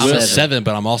 Yeah. It's a I'm a 7. 7,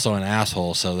 but I'm also an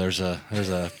asshole, so there's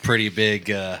a pretty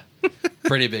big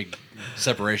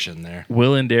separation there.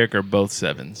 Will and Derek are both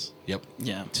 7s. Yep.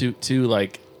 Yeah. To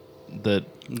like the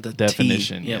The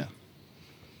definition. T, Yeah.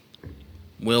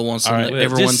 Will wants All right, to Will,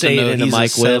 everyone just to say it know in the he's a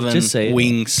mic, Will. 7 Just say it.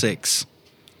 wing 6.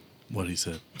 What he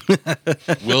said.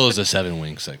 Will is a 7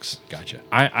 wing 6. Gotcha.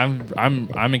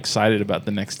 I'm excited about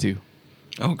the next 2.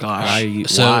 Oh gosh.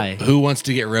 Why? Who wants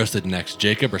to get roasted next,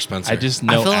 Jacob or Spencer? I just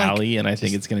know feel like- Allie, and I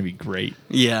think it's going to be great.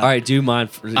 Yeah. All right, do mine.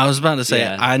 I was about to say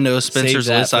Yeah. I know Spencer's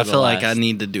Save that list. for I the feel like last. I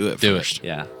need to do it Do it. first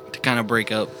Yeah. to kind of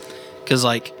break up, because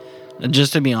like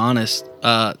Just to be honest,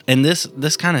 and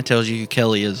this kind of tells you who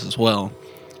Kelly is as well.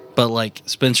 But like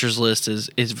Spencer's list is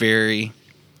very.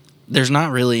 There's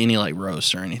not really any like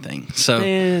roast or anything. So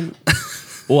Man.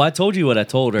 Well, I told you what I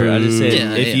told her. I just said,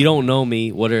 Yeah, if yeah. you don't know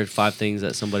me, what are 5 things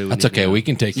that somebody would That's need to okay. know? We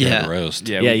can take care of Yeah. the roast.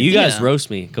 Yeah, Yeah, you guys Yeah. roast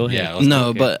me. Go ahead. Yeah, let's no,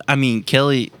 Okay. but I mean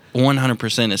Kelly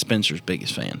 100% is Spencer's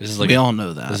biggest fan. This is like we a- all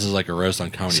know that. This is like a roast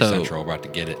on Comedy So- Central. We're about to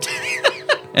get it.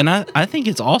 And I think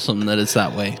it's awesome that it's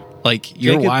that way. Like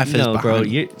your Jacob, wife is no, behind. bro.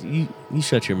 You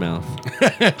shut your mouth,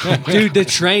 dude. The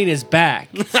train is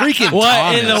back. Freaking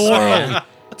What in the Thomas, world,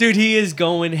 dude? He is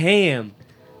going ham.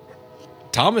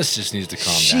 Thomas just needs to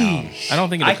calm down. I don't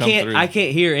think it'll I come through.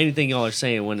 can't hear anything y'all are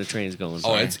saying when the train's going.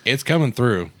 Oh, it's coming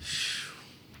through.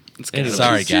 Anyway.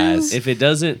 Sorry, guys. If it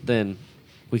doesn't, then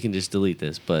we can just delete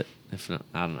this. But if not,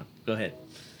 I don't know. Go ahead.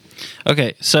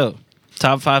 Okay, so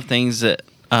top 5 things that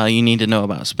you need to know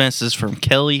about Spence. This is from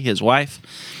Kelly, his wife.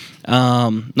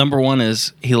 Number 1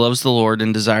 is he loves the Lord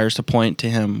and desires to point to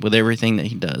Him with everything that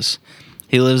he does.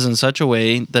 He lives in such a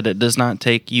way that it does not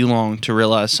take you long to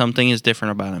realize something is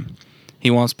different about him. He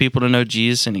wants people to know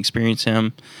Jesus and experience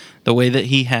Him the way that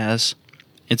he has.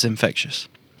 It's infectious.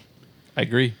 I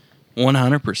agree.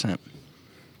 100%.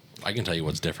 I can tell you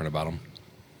what's different about him.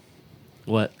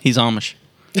 What? He's Amish.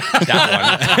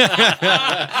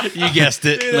 You guessed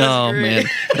it. Oh, man.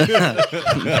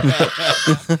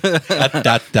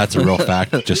 That's a real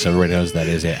fact. Just so everybody knows, that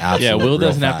is an absolute. Yeah, Will real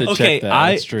doesn't have fact. to Okay, check that.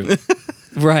 I- That's true.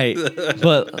 Right.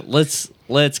 But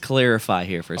let's clarify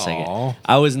here for a second. Aw.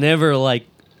 I was never like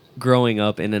growing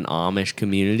up in an Amish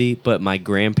community, but my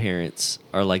grandparents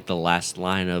are like the last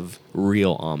line of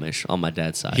real Amish on my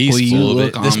dad's side. He's Well, you full of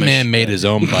look it. This Amish. man made his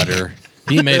own butter.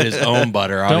 He made his own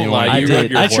butter. Don't even lie, wanna I you hear rubbed it.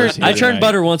 did. your I horse turned here I turned tonight.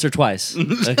 butter once or twice.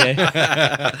 Okay.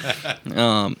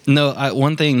 No,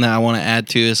 one thing that I want to add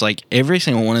to is like every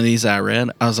single one of these I read,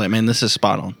 I was like, man, this is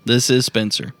spot on. This is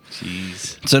Spencer.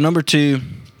 Jeez. So number 2,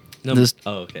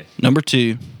 okay. number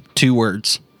 2, 2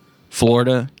 words,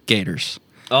 Florida Gators.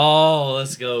 Oh,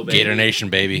 let's go, baby. Gator Nation,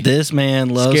 baby. This man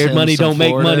loves Scared him money some don't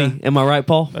make Florida. money. Am I right,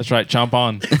 Paul? That's right. Chomp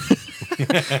on.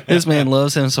 This man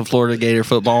loves him some Florida Gator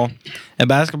football and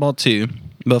basketball too,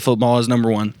 but football is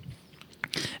number 1.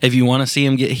 If you want to see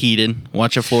him get heated,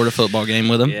 watch a Florida football game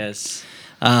with him. Yes.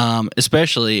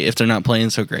 Especially if they're not playing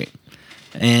so great.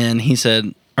 And he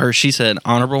said, or she said,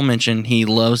 honorable mention, he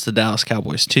loves the Dallas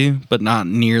Cowboys too, but not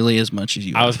nearly as much as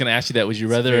you. I was going to ask you that. Would you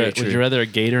very true. rather a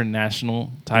Gator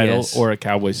national title Yes. or a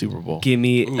Cowboy Super Bowl? Give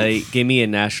me a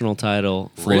national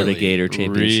title, Florida Really? Gator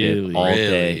championship Really? all Really?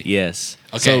 day. Yes.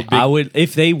 Okay. I would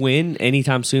if they win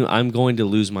anytime soon. I'm going to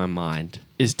lose my mind.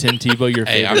 Is Tim Tebow your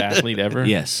Hey, favorite I'm- athlete ever?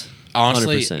 Yes.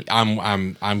 Honestly,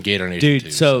 100%. I'm Gator Nation Dude.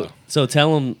 too. So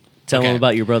tell him Okay.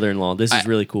 about your brother-in-law. This is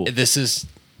really cool.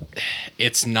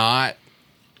 It's not.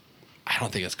 I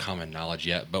don't think it's common knowledge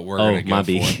yet, but we're Oh, gonna go might for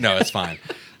be. it. No, it's fine.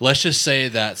 Let's just say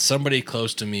that somebody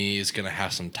close to me is gonna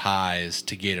have some ties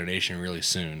to Gator Nation really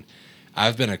soon.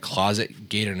 I've been a closet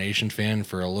Gator Nation fan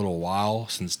for a little while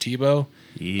since Tebow.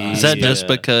 Is that just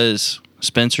because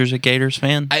Spencer's a Gators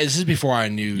fan? This is before I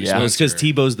knew. Yeah. No, it's because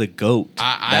Spencer. Tebow's the goat.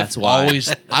 That's That's why.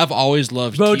 I've always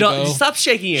loved Bro, Tebow. don't stop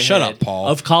shaking your Shut head. up, Paul.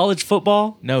 Of college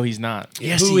football? No, he's not.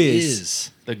 Yes, Who he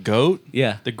is? The GOAT?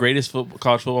 Yeah. The greatest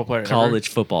college football player College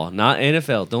football, not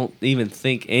NFL. Don't even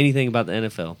think anything about the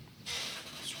NFL.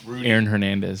 ever? Aaron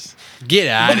Hernandez. Get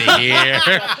out of here.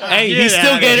 Hey, he's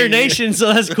still Gator Nation,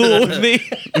 so that's cool with me.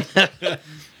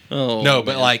 Oh, No,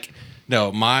 but like,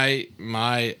 no, my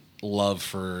love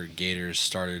for Gators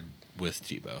started with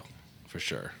Tebow, for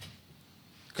sure.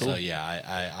 So yeah,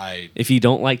 I If you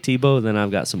don't like Tebow, then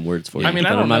I've got some words for you. I mean, I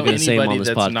but don't I'm not know going to say them on anybody this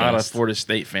that's podcast. not a Florida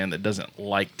State fan that doesn't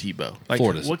like Tebow. Like,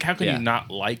 Florida's- how can yeah. you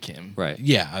not like him? Right.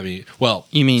 yeah, I mean, well,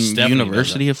 You mean Stephanie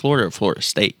University of Florida or Florida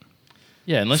State?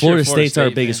 Yeah, unless Florida you're a State's our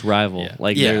State biggest fan. rival. Yeah.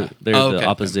 Like Yeah. they're Oh, the okay.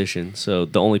 opposition. So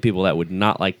the only people that would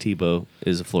not like Tebow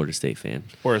is a Florida State fan.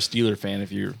 Or a Steeler fan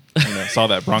if you saw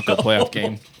that Bronco playoff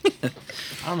game.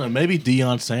 I don't know. Maybe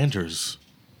Deion Sanders.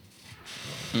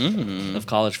 Of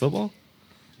college football?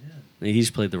 Yeah. He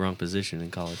just played the wrong position in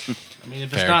college. I mean,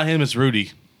 if it's Fair. not him, it's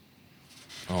Rudy.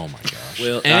 oh my gosh.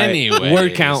 Well, Anyways.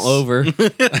 word count over.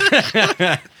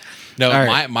 No, All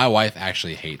right. my wife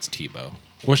actually hates Tebow,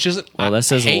 which isn't. Well, that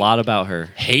says hate, a lot about her.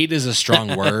 Hate is a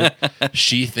strong word.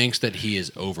 She thinks that he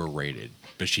is overrated,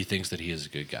 but she thinks that he is a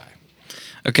good guy.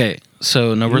 Okay,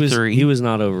 so number he was, 3. He was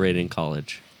not overrated in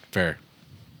college. Fair.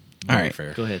 All Very right.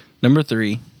 fair. Go ahead. Number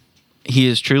 3, he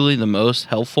is truly the most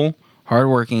helpful,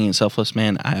 hardworking, and selfless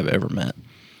man I have ever met.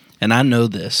 And I know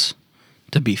this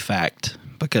to be fact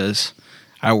because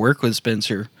I work with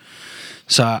Spencer.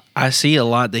 So I see a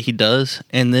lot that he does,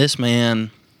 and this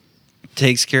man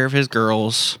takes care of his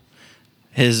girls.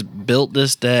 has built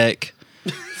this deck,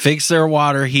 fixed their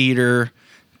water heater,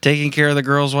 taking care of the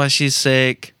girls while she's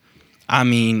sick. I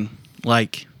mean,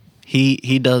 like,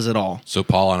 he does it all. So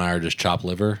Paul and I are just chopped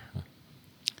liver.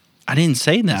 I didn't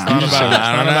say that. Not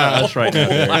about us right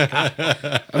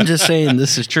now. I'm just saying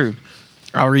this is true.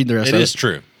 I'll read the rest It of is it.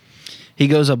 true. He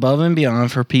goes above and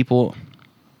beyond for people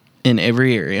in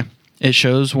every area. It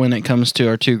shows when it comes to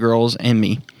our two girls and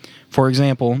me. For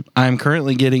example, I am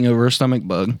currently getting over a stomach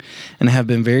bug and have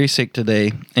been very sick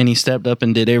today, and he stepped up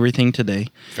and did everything today,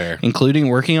 Fair. including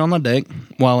working on the deck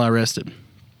while I rested.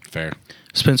 Fair.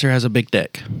 Spencer has a big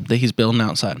deck that he's building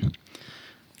outside.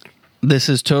 This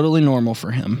is totally normal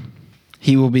for him.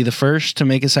 He will be the first to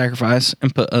make a sacrifice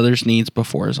and put others' needs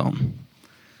before his own.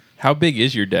 How big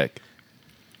is your deck?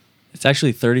 It's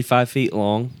actually 35 feet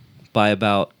long by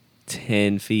about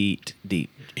 10 feet deep.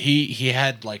 He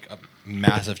had like a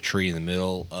massive tree in the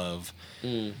middle of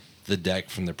the deck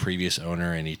from the previous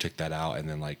owner, and he took that out, and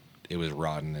then like it was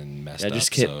rotten and messed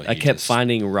up. I kept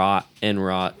finding rot and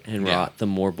rot and Yeah. rot the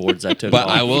more boards I took But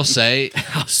off. I will say,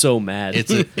 I was so mad.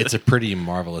 it's a pretty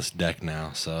marvelous deck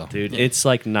now. So Dude, it's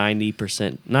like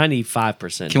 90%,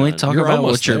 95%. Can we done. talk You're about what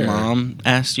almost your there. mom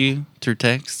asked you through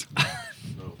text?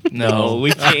 No,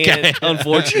 we can't,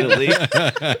 unfortunately.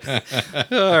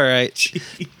 All right.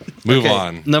 move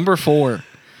on. Number 4.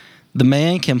 The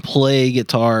man can play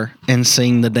guitar and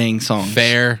sing the dang songs.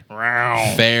 Fair.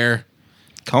 Fair.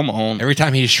 Come on. Every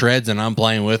time he shreds and I'm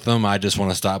playing with him, I just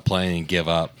want to stop playing and give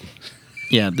up.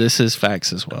 Yeah, this is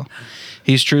facts as well.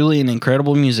 He's truly an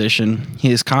incredible musician.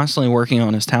 He is constantly working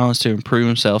on his talents to improve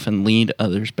himself and lead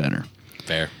others better.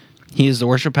 Fair. He is the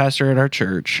worship pastor at our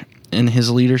church, and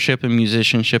his leadership and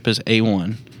musicianship is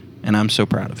A1, and I'm so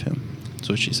proud of him. That's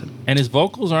what she said. And his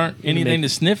vocals aren't anything to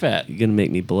sniff at. You're going to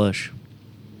make me blush.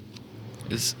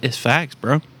 It's facts,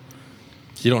 bro.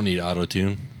 You don't need auto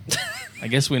tune. I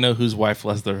guess we know whose wife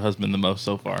loves their husband the most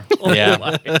so far.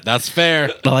 Yeah, that's fair.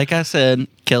 But like I said,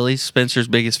 Kelly's Spencer's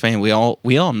biggest fan. We all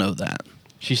know that.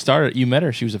 You met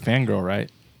her, she was a fangirl, right?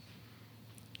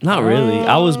 Not really.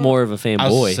 I was more of a I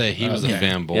was fanboy. to say he was a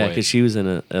fanboy. Yeah, because she was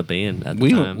in a band at the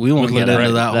We time. won't With get Lecrae.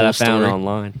 into that that whole I found story.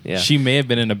 online. Yeah. She may have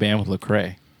been in a band with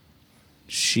Lecrae.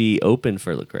 She opened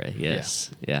for Lecrae.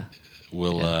 Yes. Yeah.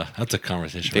 That's a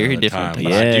conversation. Very for another different time,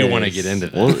 people. but I do want to get into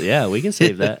that. Well, yeah, we can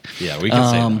save that. Yeah, we can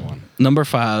say that one. Number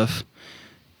 5,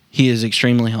 he is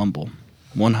extremely humble,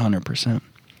 100%.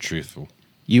 Truthful.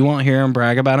 You won't hear him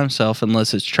brag about himself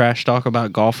unless it's trash talk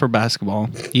about golf or basketball.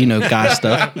 You know, guy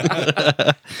stuff.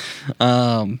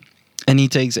 And he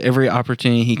takes every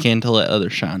opportunity he can to let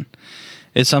others shine.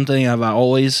 It's something I've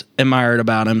always admired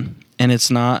about him, and it's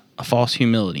not a false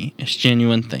humility. It's a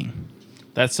genuine thing.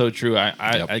 That's so true. I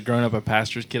Yep. growing up a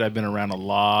pastor's kid, I've been around a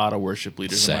lot of worship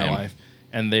leaders in Same. my life.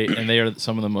 And they are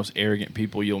some of the most arrogant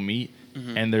people you'll meet.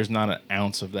 And there's not an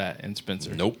ounce of that in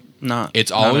Spencer. Nope. not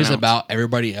It's always an ounce. about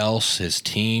everybody else, his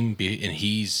team, and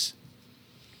he's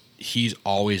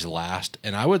always last.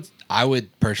 And I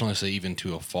would personally say even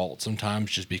to a fault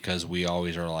sometimes, just because we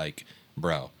always are like,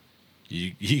 bro,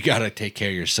 you got to take care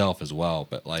of yourself as well.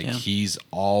 But like he's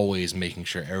always making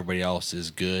sure everybody else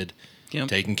is good,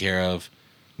 taken care of,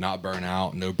 not burn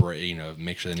out, no break.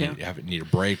 Make sure they need a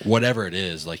break, whatever it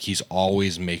is. Like he's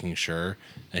always making sure,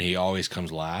 and he always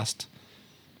comes last.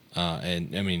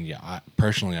 And I mean,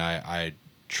 I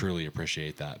truly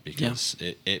appreciate that because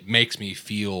it makes me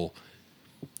feel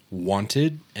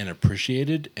wanted and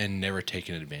appreciated and never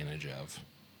taken advantage of.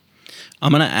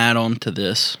 I'm going to add on to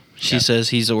this. She says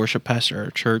he's a worship pastor at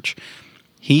our church.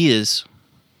 He is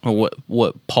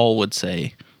what Paul would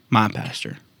say, my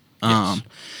pastor. Yes.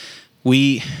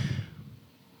 We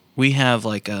have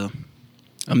like a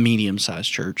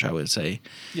medium-sized church, I would say.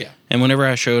 Yeah. And whenever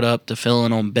I showed up to fill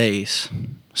in on bass,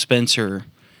 Spencer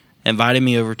invited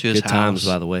me over to his Good house. times,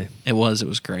 by the way. It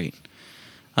was great.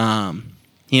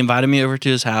 He invited me over to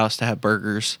his house to have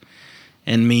burgers,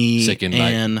 and me Sick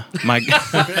invite. and my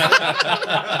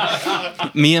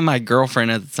me and my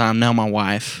girlfriend at the time, now my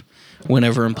wife, went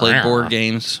over and played board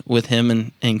games with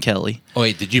him and Kelly. Oh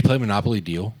wait, did you play Monopoly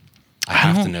Deal? I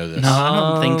have to know this. No,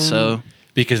 I don't think so.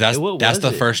 Because that's What that's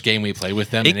was the it? first game we played with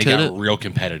them, It and it got could've- real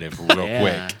competitive real Yeah.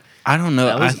 quick. I don't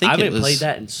know. I think I it haven't was played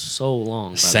that in so long. by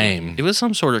the way. Same. It was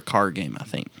some sort of card game, I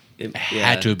think. It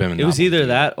had to have been It was Monopoly, either too.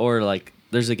 that or like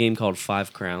there's a game called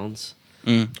 5 Crowns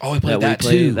Oh, we that played we that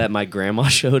played too. that my grandma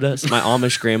showed us. My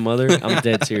Amish grandmother. I'm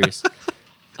dead serious.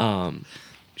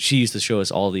 She used to show us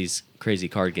all these crazy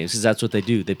card games because that's what they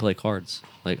do. They play cards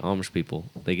like Amish people.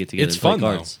 They get together It's and play fun,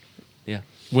 though. cards. Yeah,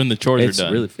 When the chores it's are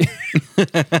done. really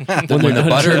when the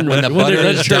butter churning- when the when butter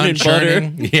they're is done churning butter.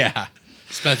 churning. Yeah.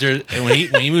 Spencer, and when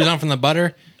he moves on from the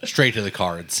butter, Straight to the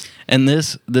cards. And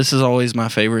this is always my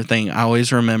favorite thing. I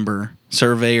always remember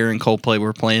Surveyor and Coldplay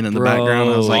were playing in the Bro. background.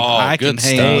 I was like, Oh, I can good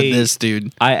hang stuff. with this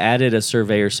dude. I added a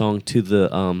Surveyor song to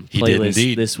the He did playlist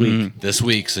indeed. this week. This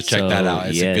week, so check So, that out.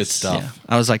 It's a good yes. stuff. Yeah.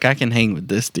 I was like, I can hang with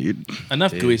this dude.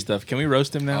 Enough gooey stuff. Can we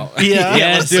roast him now? Yeah.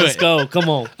 Yes, let's go. Come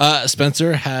on.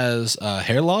 Spencer has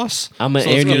hair loss. I'm an So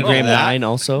let's go Enneagram with that. 9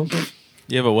 also.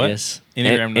 You have a what? Yes.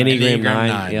 Enneagram 9. Enneagram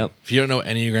 9. Yep. If you don't know what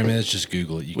Enneagram is, just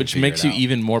Google it. You can Which figure makes it you out.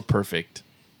 even more perfect.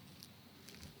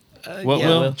 What, yeah,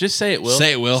 Will? Will. Just say it, Will.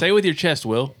 Say it, Will. Say it with your chest,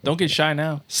 Will. Don't get shy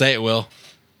now. Say it, Will.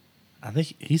 I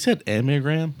think he said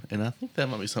Enneagram, and I think that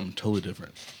might be something totally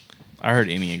different. I heard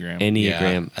Enneagram.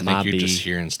 Enneagram. I my think you're B. just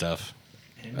hearing stuff.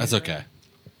 That's okay.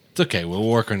 It's okay. We'll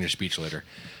work on your speech later.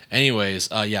 Anyways,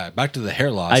 yeah, back to the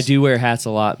hair loss. I do wear hats a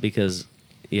lot because,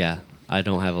 yeah, I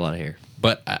don't have a lot of hair.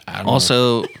 But I don't know.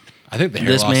 Also, I think the hair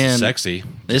this loss man- is sexy.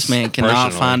 this man cannot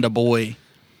Personally. find a boy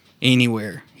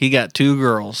anywhere. He got 2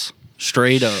 girls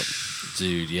straight up.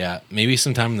 Dude, yeah. Maybe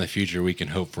sometime in the future we can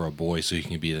hope for a boy so he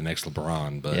can be the next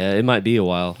LeBron. But Yeah, it might be a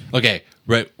while. okay,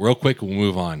 right, real quick, we'll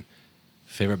move on.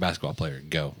 Favorite basketball player?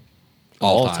 Go.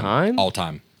 All time? All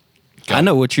time. Go. I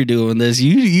know what you're doing with this.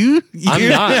 I'm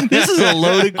not. This is a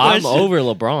loaded question. I'm over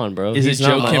LeBron, bro. Is it He's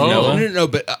not Joakim my- Noah? No,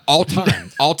 but all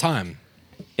time. All time.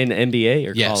 in the NBA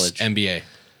or Yes, college? NBA.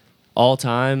 All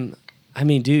time. I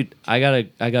mean, dude, I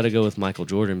gotta go with Michael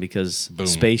Jordan because Boom.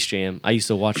 Space Jam. I used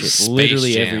to watch it Space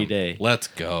literally Jam. every day. Let's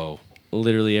go.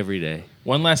 Literally every day.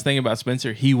 One last thing about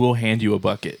Spencer. He will hand you a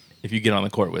bucket if you get on the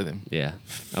court with him. Yeah,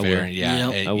 I Fair, will. yeah,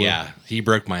 Yep. I will. yeah. He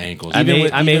broke my ankles. I may,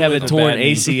 with- I may even have with a a torn bad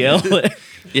knee. ACL.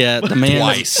 Yeah,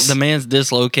 Twice. the man's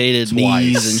dislocated Twice.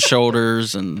 knees and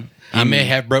shoulders, and he may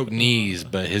have broke knees,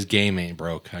 but his game ain't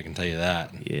broke. I can tell you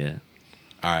that. yeah.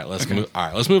 All right, let's move. All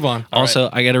right, let's move on. also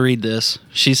I got to read this.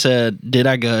 She said, "Did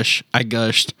I gush? I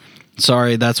gushed."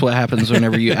 Sorry, that's what happens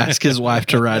whenever you ask his wife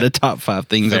to write a top 5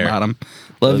 things Fair. about him.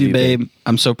 Love you, babe.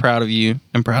 I'm so proud of you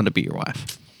and proud to be your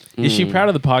wife. Is she proud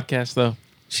of the podcast though?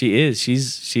 She is.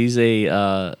 She's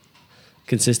a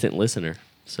consistent listener.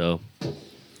 So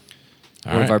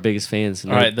one right. of our biggest fans,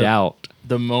 no All right, doubt.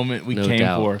 The moment we No came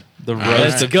doubt. for. The roast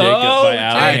Let's of go. Jacob by All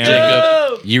right,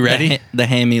 Allie. Jacob, you ready? The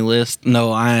hammy list.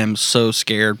 No, I am so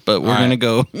scared, but we're All right. gonna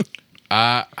go.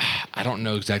 I don't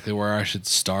know exactly where I should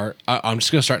start. I'm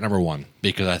just gonna start number 1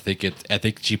 because I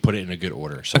think she put it in a good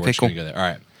order. So we're Okay, just cool. gonna go there. All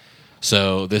right.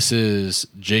 So this is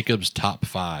Jacob's top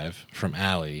 5 from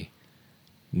Allie.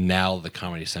 Now the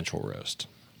Comedy Central roast.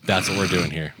 That's what we're doing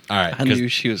here. All right. I 'cause- knew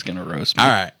she was gonna roast me. All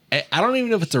right. I don't even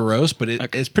know if it's a roast, but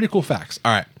it's pretty cool facts.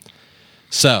 All right.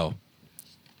 So,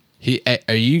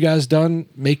 are you guys done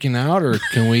making out, or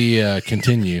can we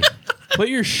continue? Put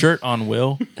your shirt on,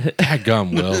 Will.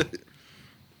 Dadgum, Will.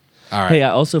 All right. Hey, I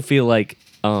also feel like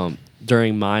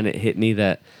during mine it hit me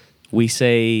that we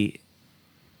say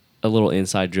a little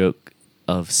inside joke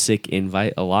of sick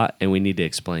invite a lot, and we need to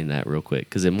explain that real quick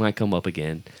because it might come up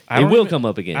again. It don't will even- come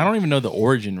up again. I don't even know the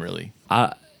origin really.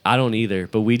 I don't either,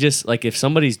 but we just like if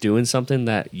somebody's doing something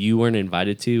that you weren't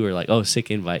invited to, or like, oh,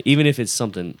 sick invite, even if it's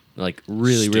something like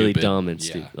really Stupid. dumb and Yeah.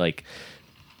 stupid. Like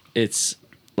it's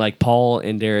like Paul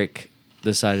and Derek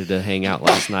decided to hang out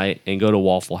last night and go to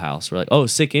Waffle House. We're like, oh,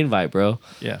 sick invite, bro.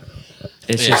 Yeah.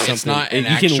 It's Yeah, just it's something not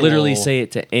an you can literally actual- say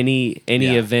it to any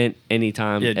Yeah. event,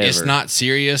 anytime, Yeah, ever. It's not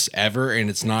serious ever, and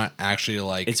it's not actually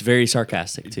like It's very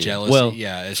sarcastic too. Jealousy, Well,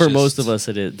 yeah, it's for just- most of us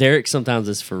it is. Derek sometimes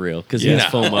is for real because Yeah. he's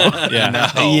FOMO.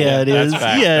 Yeah. Yeah, it is. That's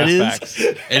facts. Yeah, it That's is.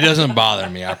 facts. it doesn't bother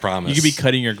me. I promise. You could be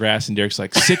cutting your grass and Derek's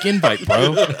like, sick invite,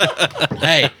 bro.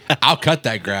 Hey, I'll cut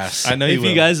that grass. I know If you you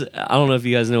will. guys, I don't know if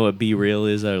you guys know what Be Real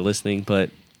is that are listening, but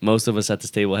most of us at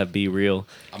this table have Be Real.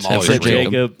 I'm Except always for real.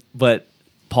 Jacob, but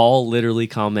Paul literally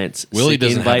comments Willie sick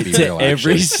doesn't have invite Be to Real,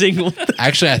 every actually. single.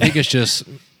 Actually, I think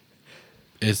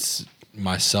it's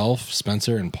myself,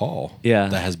 Spencer, and Paul. Yeah,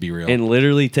 that has Be Real. And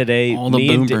literally today, All the me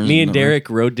and boomers me in and the room. Derek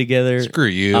rode together. Screw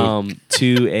you.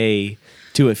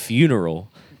 To a funeral,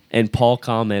 and Paul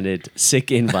commented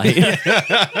sick invite.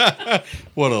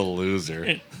 What a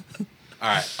loser.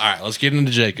 All right. Let's get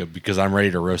into Jacob because I'm ready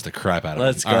to roast the crap out of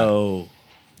Let's him. All right, go.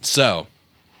 so,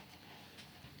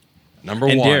 number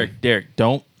And 1. Derek,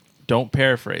 don't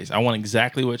paraphrase. I want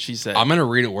exactly what she said. I'm gonna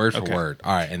read it word for Okay. word.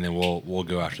 All right, and then we'll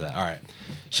go after that. All right.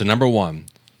 So number 1,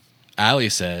 Allie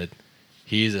said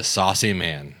he's a saucy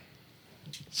man.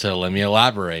 So let me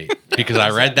elaborate because I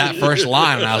read that first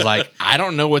line and I was like, I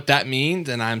don't know what that means,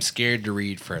 and I'm scared to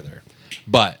read further.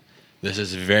 But this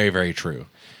is very, very true.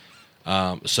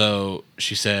 So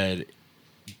she said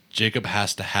Jacob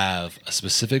has to have a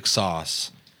specific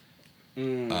sauce,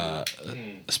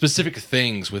 specific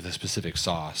things with a specific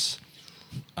sauce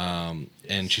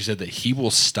and she said that he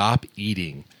will stop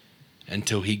eating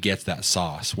until he gets that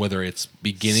sauce, whether it's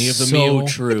beginning of the meal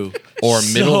true. or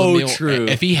middle of the meal. True.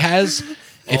 If he has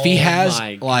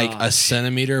my like a gosh.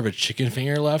 centimeter of a chicken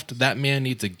finger left, that man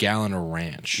needs a gallon of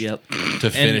ranch. Yep. To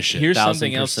finish Here's it.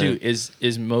 something else too: 1000%.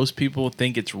 is most people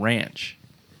think it's ranch,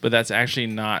 but that's actually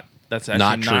not. That's actually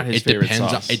Not not, true. his It favorite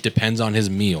depends. sauce. It depends on his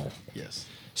meal. Yes.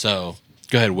 So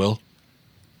go ahead, Will.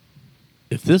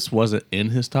 If this wasn't in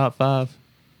his top 5,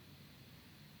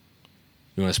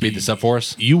 You want to speed this up for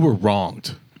us? you were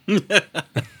wronged.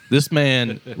 This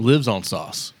man lives on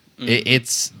sauce.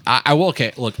 It's I will.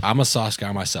 Okay, look, I'm a sauce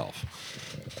guy myself,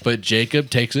 but Jacob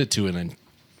takes it to an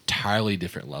entirely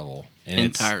different level. And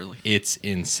Entirely. it's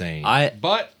insane.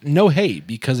 But no hate,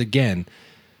 because again,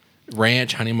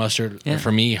 ranch, honey mustard, Yeah.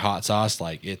 for me, hot sauce,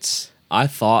 like it's I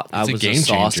thought I It's a was game a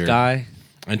sauce changer. guy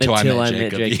until I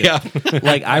met Jacob. Yeah.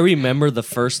 like I remember the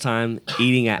first time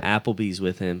eating at Applebee's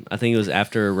with him. I think it was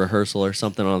after a rehearsal or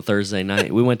something on Thursday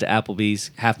night. We went to Applebee's,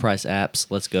 half price apps.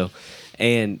 Let's go.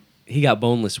 And he got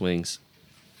boneless wings.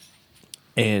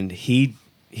 And he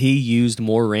used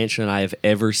more ranch than I have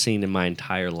ever seen in my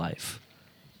entire life.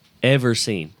 Ever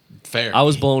seen. Fair. I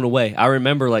was blown away. I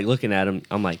remember like looking at him.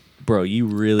 I'm like, bro, you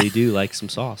really do like some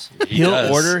sauce. He'll does.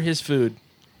 order his food,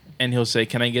 and he'll say,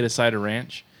 "Can I get a side of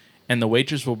ranch?" And the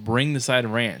waitress will bring the side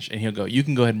of ranch, and he'll go, "You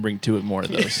can go ahead and bring 2 more of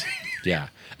those." Yeah.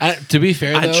 To be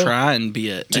fair, I though, try and be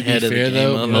to ahead be of the fair game.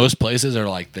 though, of it. most places are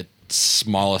like the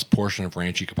smallest portion of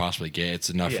ranch you could possibly get. It's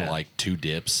enough for Yeah. like 2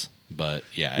 dips. But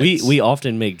yeah, We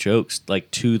often make jokes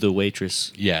like to the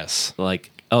waitress, yes.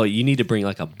 like, oh, you need to bring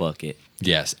like a bucket.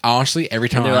 Yes. Honestly, every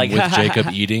time they're I'm like, with Jacob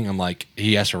eating, I'm like,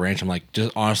 he asks for ranch. I'm like,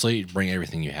 just honestly, bring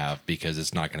everything you have because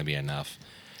it's not going to be enough.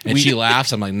 And she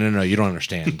laughs. I'm like, no, you don't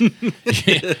understand.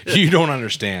 You don't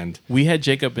understand. We had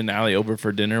Jacob and Allie over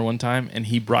for dinner one time, and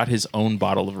he brought his own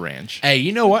bottle of ranch. Hey,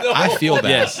 you know what? I feel that.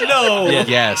 Yes. No.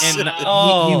 Yes. And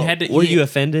he had to. Were he- you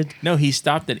offended? No, he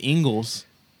stopped at Ingles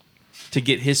to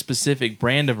get his specific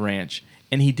brand of ranch,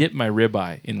 and he dipped my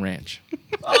ribeye in ranch.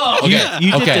 Okay.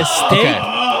 You did okay. the steak,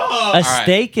 Okay. a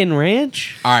steak and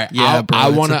ranch. All right. Yeah, bro, I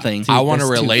it's want a thing. to. I want to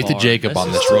That's too relate to far. Jacob That's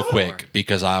on this too real far. quick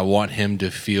because I want him to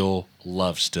feel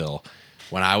love still.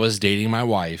 When I was dating my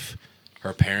wife,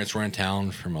 her parents were in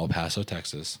town from El Paso,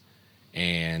 Texas,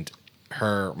 and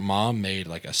her mom made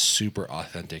like a super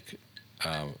authentic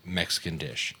Mexican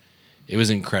dish. It was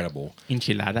incredible.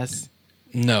 Enchiladas.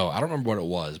 No, I don't remember what it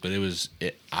was, but it was.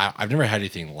 I've never had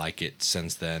anything like it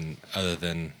since then, other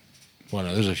than, well,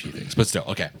 no, there's a few things, but still,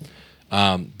 okay.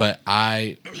 But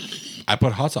I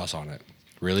put hot sauce on it.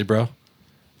 Really, bro?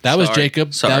 That was Sorry. Jacob.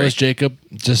 That Sorry. was Jacob.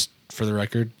 Just for the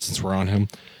record, since we're on him.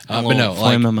 A But no, little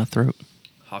phlegm like, in my throat.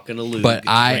 Hawking a lube. but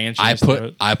ranch in I his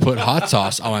throat. put hot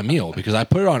sauce on my meal because I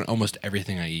put it on almost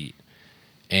everything I eat,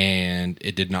 and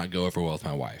it did not go over well with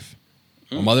my wife.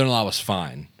 My mother-in-law was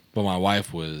fine, but my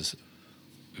wife was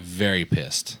very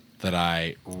pissed that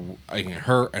in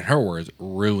her words,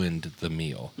 ruined the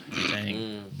meal.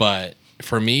 Dang. But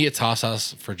for me, it's hot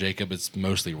sauce. For Jacob, it's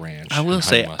mostly ranch. I will and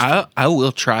honey say, mustard. I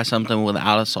will try something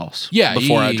without a sauce. Yeah,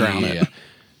 before I yeah, drown yeah, it. yeah.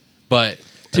 But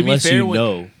To be unless fair, you when-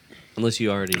 know, unless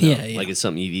you already know, Yeah, yeah. like it's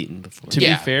something you've eaten before. To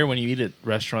Yeah. be fair, when you eat at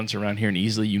restaurants around here in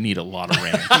Easley, you need a lot of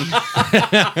ranch.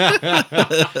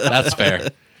 that's fair.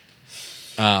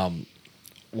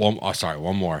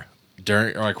 One more.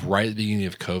 During right at the beginning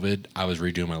of COVID, I was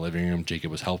redoing my living room. Jacob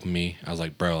was helping me. I was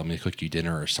like, "Bro, let me cook you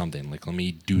dinner or something. Like, let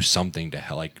me do something to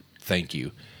help. Like, thank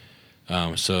you."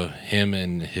 So him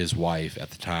and his wife at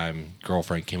the time,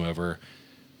 girlfriend, came over.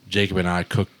 Jacob and I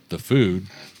cooked the food,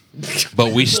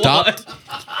 but we stopped.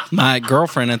 My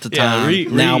girlfriend at the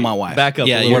time, now my wife. back up a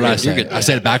Yeah, little you're What did I good. say? You're good. I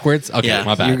said it backwards. Okay, Yeah,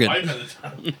 my bad. you're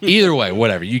good. Either way,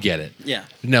 whatever. You get it. Yeah.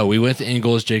 No, we went to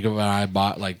Ingles. Jacob and I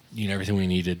bought everything we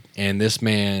needed. And this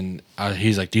man,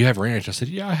 he's like, "Do you have ranch?" I said,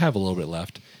 "Yeah, I have a little bit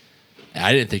left." And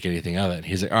I didn't think anything of it. And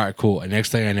he's like, "All right, cool." And next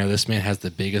thing I know, this man has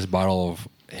the biggest bottle of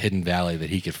Hidden Valley that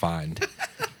he could find.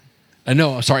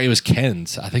 No, sorry, it was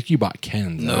Ken's. I think you bought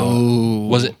Ken's. No.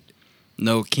 Was it?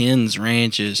 No, Ken's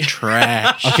Ranch is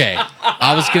trash. Okay,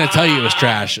 I was gonna tell you it was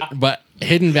trash, but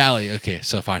Hidden Valley. Okay,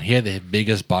 so fine. He had the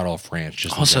biggest bottle of ranch.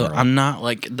 Just in Also, general. I'm not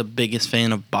like the biggest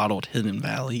fan of bottled Hidden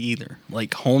Valley either.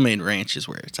 Like homemade ranch is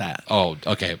where it's at. Oh,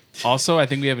 okay. Also, I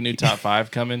think we have a new top 5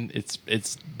 coming. It's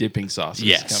dipping sauces.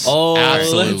 Yes. coming. Oh,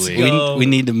 Absolutely. let's go. We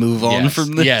need to move on Yes,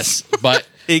 from this. yes, but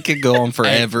It could go on hey,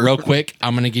 forever. real quick,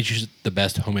 I'm gonna get you the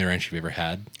best homemade ranch you've ever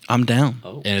had, I'm down.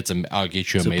 Oh. and I'll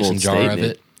get you It's a a mason bold jar of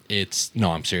statement. it.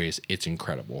 I'm serious. It's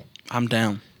incredible. I'm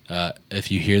down.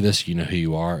 If you hear this, you know who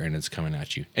you are, and it's coming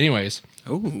at you. Anyways,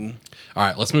 Ooh. all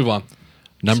right, let's move on.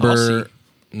 Saucy.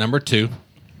 Number 2.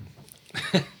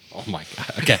 Oh my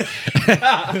god.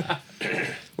 Okay.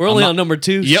 We're only on number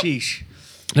 2. Yep. Sheesh.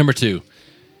 Number 2.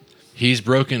 He's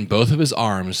broken both of his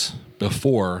arms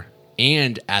before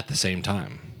and at the same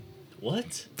time.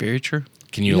 What? Very true.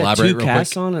 Can you got elaborate 2 real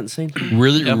casts quick? on at the same time?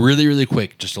 Really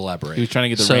quick. Just elaborate. He was trying to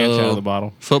get the So- ranch out of the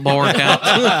bottle. Football workouts.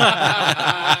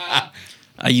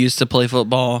 I used to play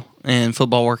football, and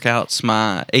football workouts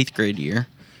my 8th grade year.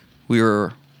 We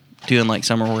were doing like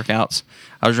summer workouts.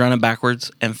 I was running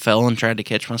backwards and fell and tried to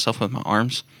catch myself with my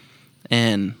arms.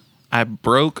 And I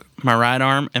broke my right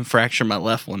arm and fractured my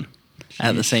left one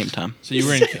at the same time. So you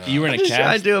were in a I tried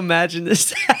cast. to imagine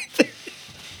this happening.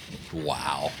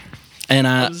 Wow. And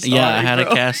I I'm sorry, I had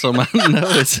bro. a cast on my no,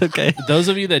 it's okay. Those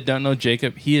of you that don't know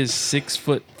Jacob, he is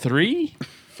 6'3",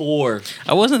 4.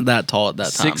 I wasn't that tall at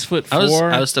that time. 6'4".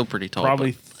 I was still pretty tall.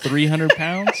 probably 300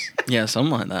 pounds. but- yeah,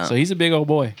 something like that. So he's a big old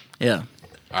boy. yeah.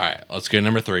 All right, let's go to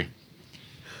number 3.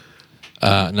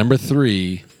 Number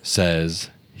 3 says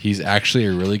he's actually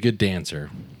a really good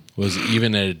dancer. Was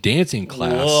even in a dancing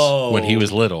class Whoa. when he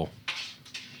was little.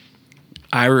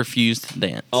 I refused to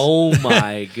dance. Oh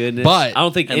my goodness. But- I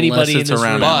don't think Unless anybody in it's this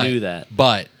around room it. knew that.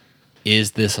 But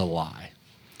is this a lie?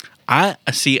 I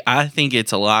see. I think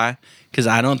it's a lie because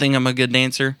I don't think I'm a good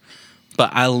dancer.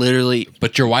 But I literally,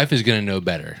 But your wife is going to know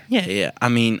better. yeah. I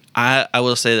mean, I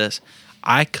will say this: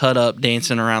 I cut up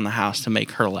dancing around the house to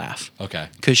make her laugh Okay.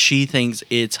 because she thinks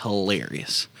it's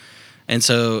hilarious. And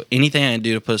so anything I can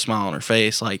do to put a smile on her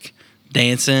face, like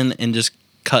dancing and just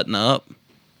cutting up,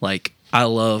 like I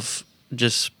love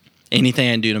just anything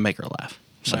I can do to make her laugh.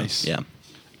 So Nice. yeah,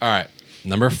 All right.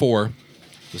 Number 4.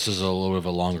 This is a little bit of a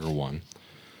longer one.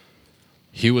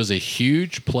 He was a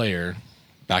huge player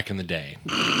back in the day.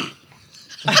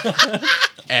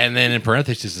 And then in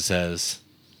parentheses it says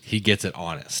he gets it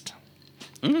honest.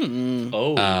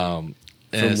 Oh. And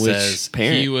From it which says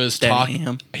parent? he was Daddy talking.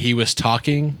 Ham. He was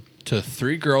talking to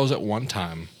 3 girls at one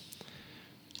time.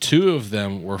 2 of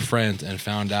them were friends and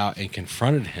found out and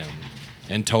confronted him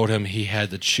and told him he had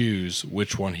to choose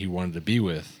which one he wanted to be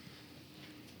with.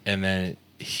 And then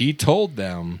he told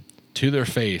them to their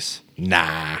face,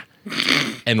 "Nah,"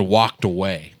 and walked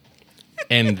away.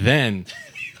 And then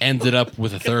ended up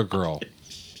with a 3rd girl.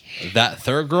 That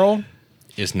 3rd girl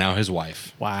is now his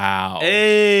wife. Wow.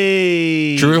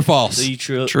 Hey. True or false? So you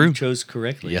True. you chose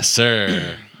correctly. Yes,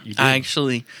 sir.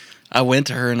 I went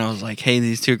to her and I was like, "Hey,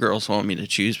 these 2 girls want me to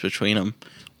choose between them.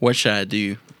 What should I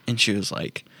do?" And she was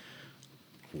like,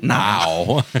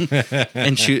 Wow.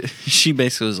 and she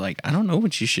basically was like, "I don't know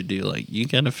what you should do. Like, you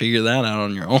got to figure that out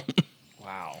on your own."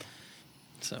 Wow.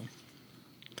 So,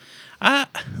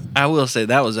 I will say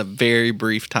that was a very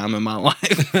brief time in my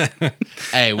life.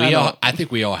 Hey, I know. I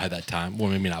think we all had that time. Well,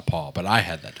 maybe not Paul, but I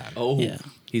had that time. Oh. Yeah.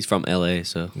 He's from LA,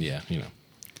 so. Yeah, you know.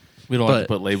 We don't have to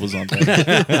But- put labels on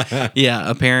things. Yeah,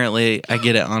 apparently I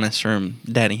get it honest from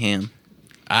Daddy Ham.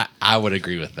 I would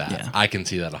agree with that. Yeah. I can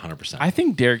see that 100%. I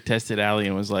think Derek tested Allie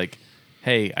and was like,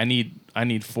 "Hey, I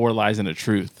need 4 lies and a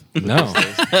truth." No.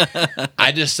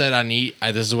 I just said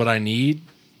this is what I need.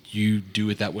 You do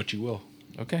with that what you will.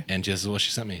 Okay. And this is what she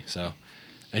sent me. So,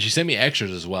 and she sent me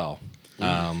extras as well.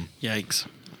 Yikes.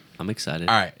 I'm excited.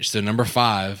 All right. So number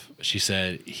 5, she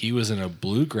said he was in a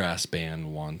bluegrass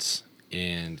band once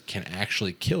and can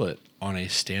actually kill it on a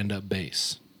stand-up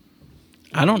bass.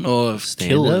 I don't know if Stand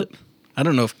kill up? it. I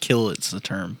don't know if kill it's the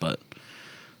term, but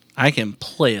I can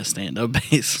play a stand-up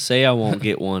bass. Say I won't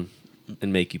get one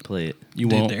and make you play it. You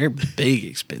Dude, won't. they're big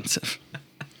expensive.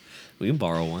 We can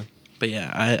borrow one. But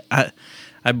yeah,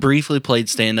 I briefly played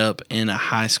stand-up in a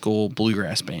high school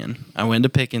bluegrass band. I went to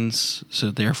Pickens,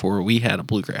 so therefore we had a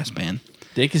bluegrass band.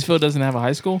 Dacusville doesn't have a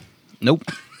high school? Nope.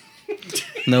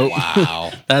 Nope.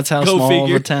 Wow. That's how Go small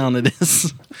figure. of a town it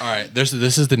is. All right, this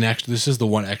is the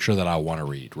one extra that I want to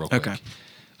read real quick. Okay.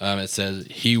 It says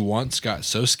he once got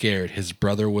so scared his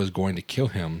brother was going to kill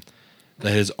him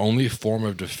that his only form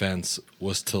of defense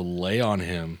was to lay on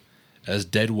him as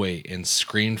dead weight and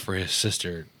scream for his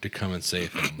sister to come and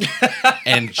save him.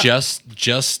 And just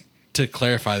to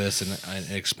clarify this and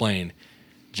explain,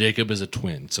 Jacob is a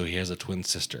twin, so he has a twin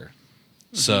sister.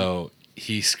 So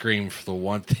he screamed for the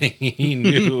one thing he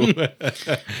knew.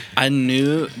 I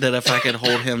knew that if I could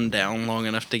hold him down long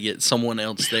enough to get someone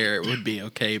else there, it would be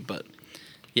okay. But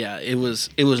yeah, it was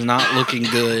not looking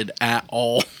good at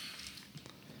all.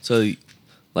 So,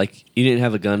 like, you didn't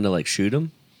have a gun to, like, shoot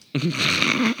him?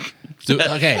 So,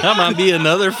 okay, That might be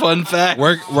another fun fact.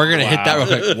 we're gonna hit that real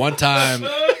quick.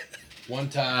 One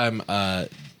time,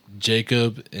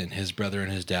 Jacob and his brother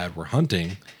and his dad were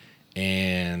hunting,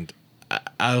 and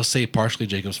I'll say partially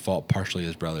Jacob's fault, partially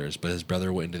his brother's. But his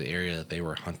brother went into the area that they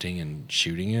were hunting and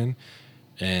shooting in,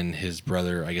 and his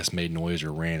brother, I guess, made noise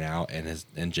or ran out,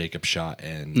 and Jacob shot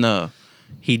and No,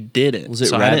 he didn't. Was it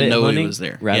so I rabbit didn't know hunting? he was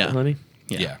there. Rabbit yeah. hunting?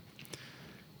 yeah.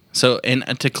 So, and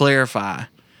to clarify,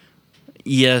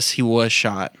 yes, he was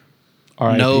shot.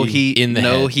 R.I.P. No, In the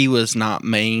head. he was not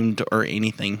maimed or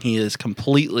anything. He is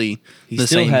completely He the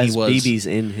still same has he was. BBs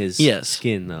in his Yes.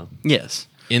 skin, though. Yes,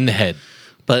 In the head,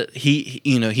 but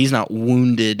he's not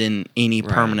wounded in any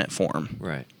Right. permanent form.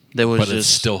 Right. There was but just it's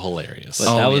still hilarious. But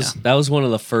Oh, that was one of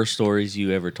the first stories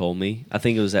you ever told me. I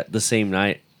think it was at the same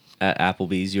night at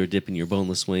Applebee's. You were dipping your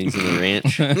boneless wings in the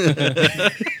ranch.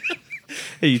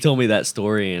 You told me that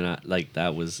story, and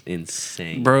that was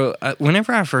insane, bro.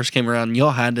 Whenever I first came around,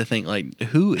 y'all had to think like,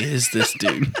 who is this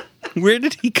dude? Where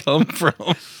did he come from?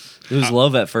 It was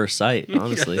love at first sight,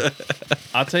 honestly.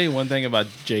 I'll tell you one thing about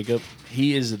Jacob.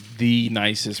 He is the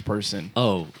nicest person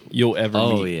Oh, you'll ever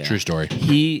meet. yeah. True story.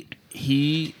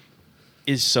 He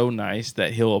is so nice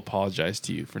that he'll apologize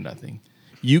to you for nothing.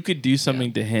 You could do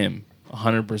something to him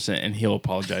 100% and he'll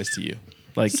apologize to you.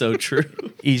 Like, So true.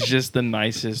 he's just the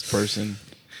nicest person.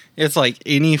 It's like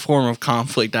any form of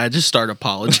conflict, I just start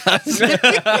apologizing.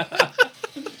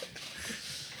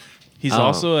 He's Oh.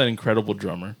 also an incredible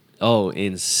drummer. Oh,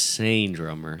 insane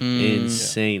drummer.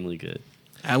 Insanely good.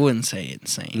 I wouldn't say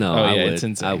insane. No, Oh, I yeah, would. it's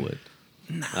insane. I would.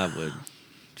 I would.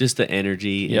 Just the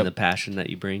energy Yep. and the passion that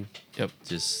you bring, Yep.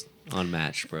 just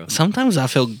unmatched, bro. Sometimes I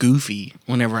feel goofy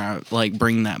whenever I like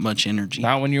bring that much energy.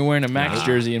 Not when you're wearing a Max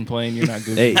jersey and playing. You're not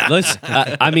good. Hey,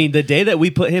 I mean, the day that we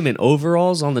put him in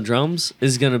overalls on the drums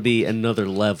is gonna be another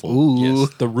level. Ooh, Yes,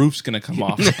 the roof's gonna come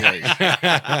off the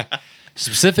place.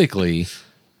 Specifically,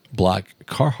 black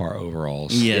Carhartt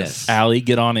overalls. yes. Allie,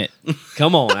 get on it.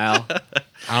 Come on, Al.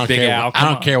 I don't Big care. Al, I come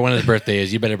don't on. care when his birthday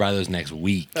is. You better buy those next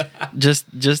week. Just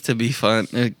to be fun,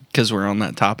 because we're on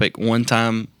that topic. One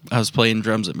time I was playing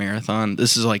drums at Marathon.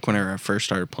 This is like whenever I first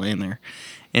started playing there,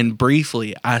 and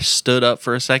briefly I stood up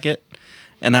for a second,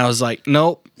 and I was like,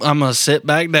 "Nope, I'm gonna sit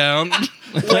back down."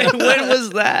 when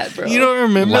was that, bro? You don't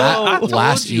remember? I told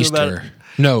Last you about it. Easter.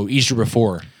 No, Easter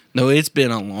before. No, it's been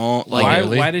a long. Like, Why?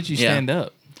 really? Why did you Yeah. stand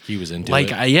up? He was into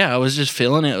like it. I was just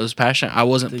feeling it. It was passionate. I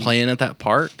wasn't playing at that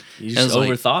part. You I just was like,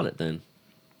 overthought it then.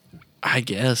 I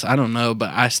guess I don't know, but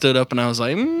I stood up and I was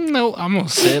like, "No, I'm gonna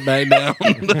sit back down."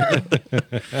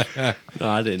 No,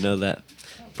 I didn't know that.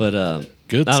 But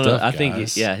Good I don't know. stuff, I think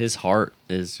guys. his heart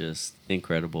is just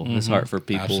incredible. His heart for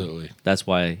people. Absolutely. That's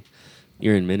why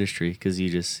you're in ministry, because you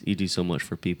do so much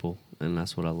for people, and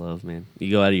that's what I love, man.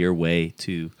 You go out of your way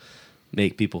to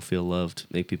make people feel loved,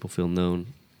 make people feel known,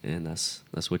 and that's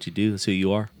what you do. That's who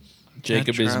you are.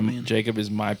 Jacob try, man. Jacob is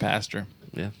my pastor.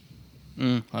 Yeah.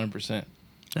 100%.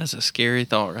 That's a scary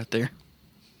thought right there.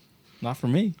 Not for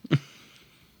me.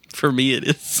 For me, it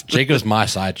is. Jacob's my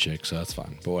side chick, so that's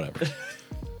fine. But whatever.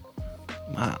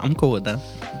 I'm cool with that.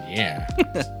 Yeah.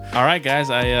 All right, guys.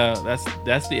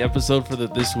 That's the episode for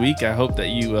this week. I hope that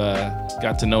you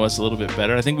got to know us a little bit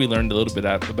better. I think we learned a little bit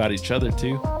about each other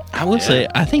too. I would say,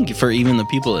 I think for even the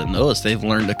people that know us, they've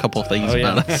learned a couple things Oh,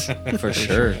 yeah. about us. For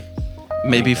sure.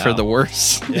 Maybe No for doubt. the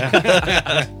worse.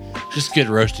 Yeah. Just good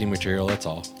roasting material, that's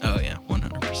all. Oh, yeah,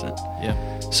 100%.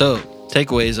 Yeah. So,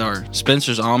 takeaways are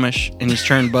Spencer's Amish and he's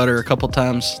churned butter a couple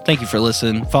times. Thank you for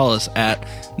listening. Follow us at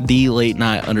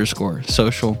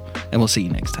 @TheLateNight_social, and we'll see you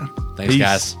next time. Thanks, Peace.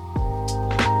 guys.